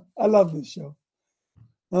 I love this show.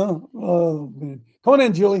 Oh, man. Come on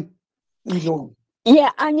in, Julie. Enjoy.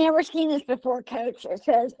 Yeah, I've never seen this before, Coach. It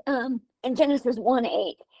says in Genesis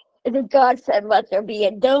 1:8, it says God said, let there be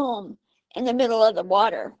a dome in the middle of the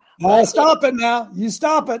water. Stop it now. You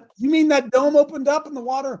stop it. You mean that dome opened up and the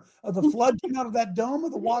water of the flood came out of that dome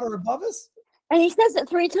of the water above us? And he says it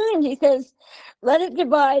 3 times. He says, let it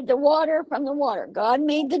divide the water from the water. God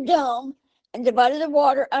made the dome and divided the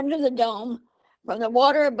water under the dome from the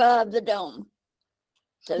water above the dome.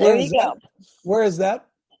 So there you go. Where is that?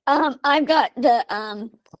 I've got the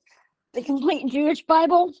Complete Jewish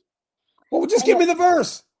Bible. Well, just give me the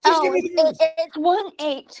verse. Give me the verse. It's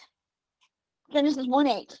 1:8. Genesis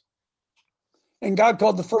 1:8. And God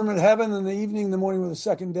called the firmament heaven, and the evening and the morning were the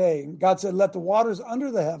second day. And God said, let the waters under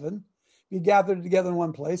the heaven be gathered together in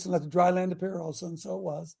one place, and let the dry land appear also. And so it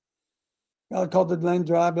was. God called the land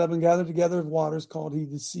dry, but and gathered together of waters, called he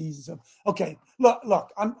the seas. Okay, look,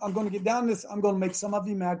 I'm going to get down this. I'm going to make some of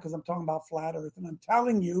you mad because I'm talking about flat earth. And I'm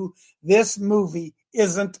telling you, this movie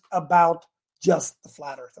isn't about just the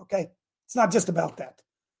flat earth, okay? It's not just about that.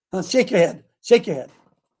 Shake your head. Shake your head,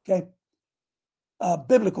 okay?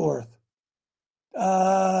 Biblical earth.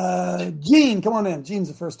 Gene, come on in. Gene's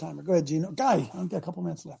the first timer. Go ahead, Gene. Guy, I've got a couple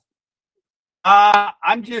minutes left.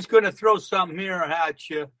 I'm just going to throw something here at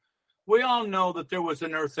you. We all know that there was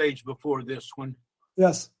an earth age before this one.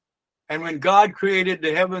 Yes. And when God created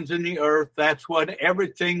the heavens and the earth, that's when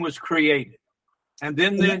everything was created. And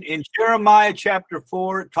then in Jeremiah chapter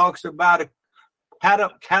 4, it talks about a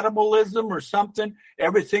cannibalism or something.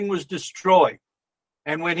 Everything was destroyed.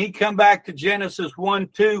 And when he come back to Genesis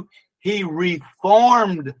 1:2, he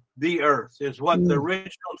reformed the earth, is what the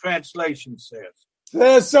original translation says.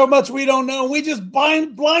 There's so much we don't know. We just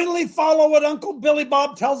blindly follow what Uncle Billy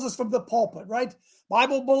Bob tells us from the pulpit, right?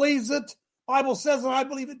 Bible believes it. Bible says it. I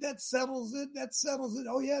believe it. That settles it. That settles it.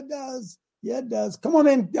 Oh, yeah, it does. Yeah, it does. Come on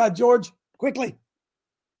in, George, quickly.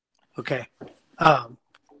 Okay.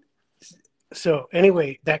 So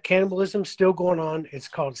anyway, that cannibalism's still going on. It's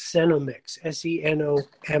called Senomix,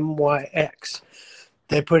 Senomyx.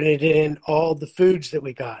 They put it in all the foods that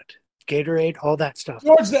we got. Gatorade, all that stuff.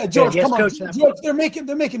 George, yes, come on. Coach, George, they're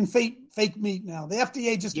making fake meat now. The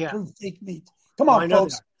FDA just approved fake meat. Come on,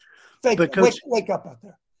 folks. Fake. Coach, wake up out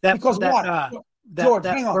there. George,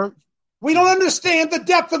 hang on. We don't understand the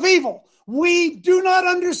depth of evil. We do not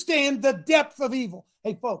understand the depth of evil.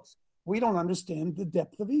 Hey, folks, we don't understand the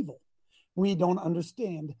depth of evil. We don't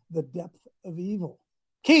understand the depth of evil.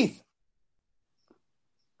 Keith.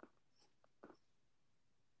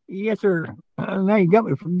 Yes, sir. Now you got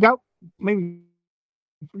me. Maybe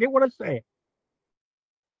forget what I said.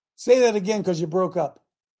 Say that again because you broke up.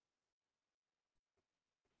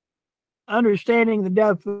 Understanding the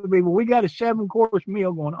depth of evil. We got a 7-course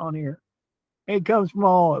meal going on here. It comes from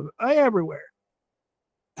all everywhere.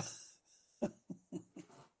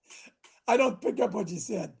 I don't pick up what you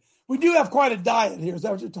said. We do have quite a diet here. Is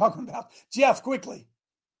that what you're talking about? Jeff, quickly.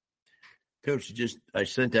 Coach, I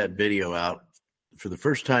sent that video out. For the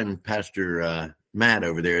first time, Pastor Matt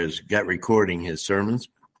over there got recording his sermons.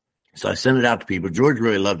 So I sent it out to people. George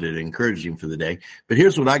really loved it. It encouraged him for the day. But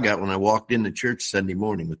here's what I got when I walked into church Sunday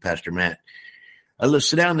morning with Pastor Matt. I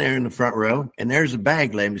sit down there in the front row, and there's a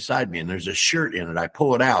bag laying beside me, and there's a shirt in it. I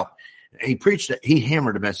pull it out. He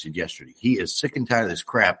hammered a message yesterday. He is sick and tired of this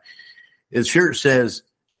crap. His shirt says,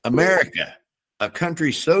 America, a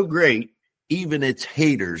country so great, even its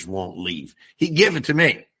haters won't leave. He gave it to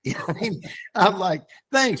me. You know what I mean? I'm like,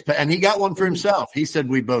 thanks. And he got one for himself. He said,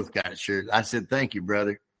 we both got shirts. I said, thank you,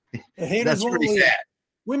 brother. That's pretty sad.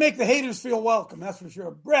 We make the haters feel welcome. That's for sure.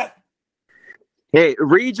 Brett. Hey,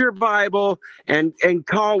 read your Bible and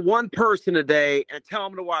call one person a day and tell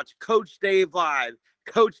them to watch Coach Dave Live,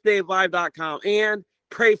 CoachDaveLive.com, and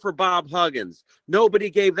Pray for Bob Huggins.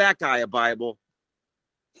 Nobody gave that guy a Bible.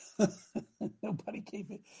 Nobody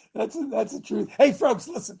gave it. That's the truth. Hey, folks,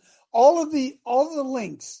 listen. All of the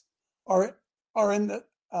links are in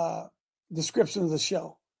the description of the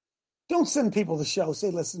show. Don't send people the show.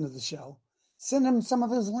 Say, listen to the show. Send them some of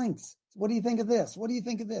those links. What do you think of this? What do you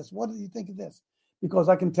think of this? What do you think of this? Because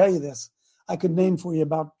I can tell you this. I could name for you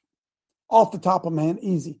about, off the top of my head,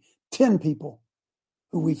 easy, 10 people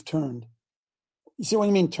who we've turned. You see what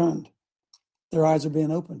I mean, turned? Their eyes are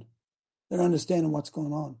being opened. They're understanding what's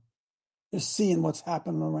going on. They're seeing what's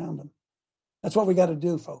happening around them. That's what we got to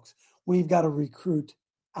do, folks. We've got to recruit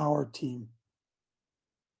our team.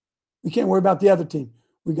 We can't worry about the other team.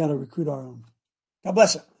 We got to recruit our own. God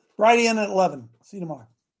bless you. Friday in at 11. See you tomorrow.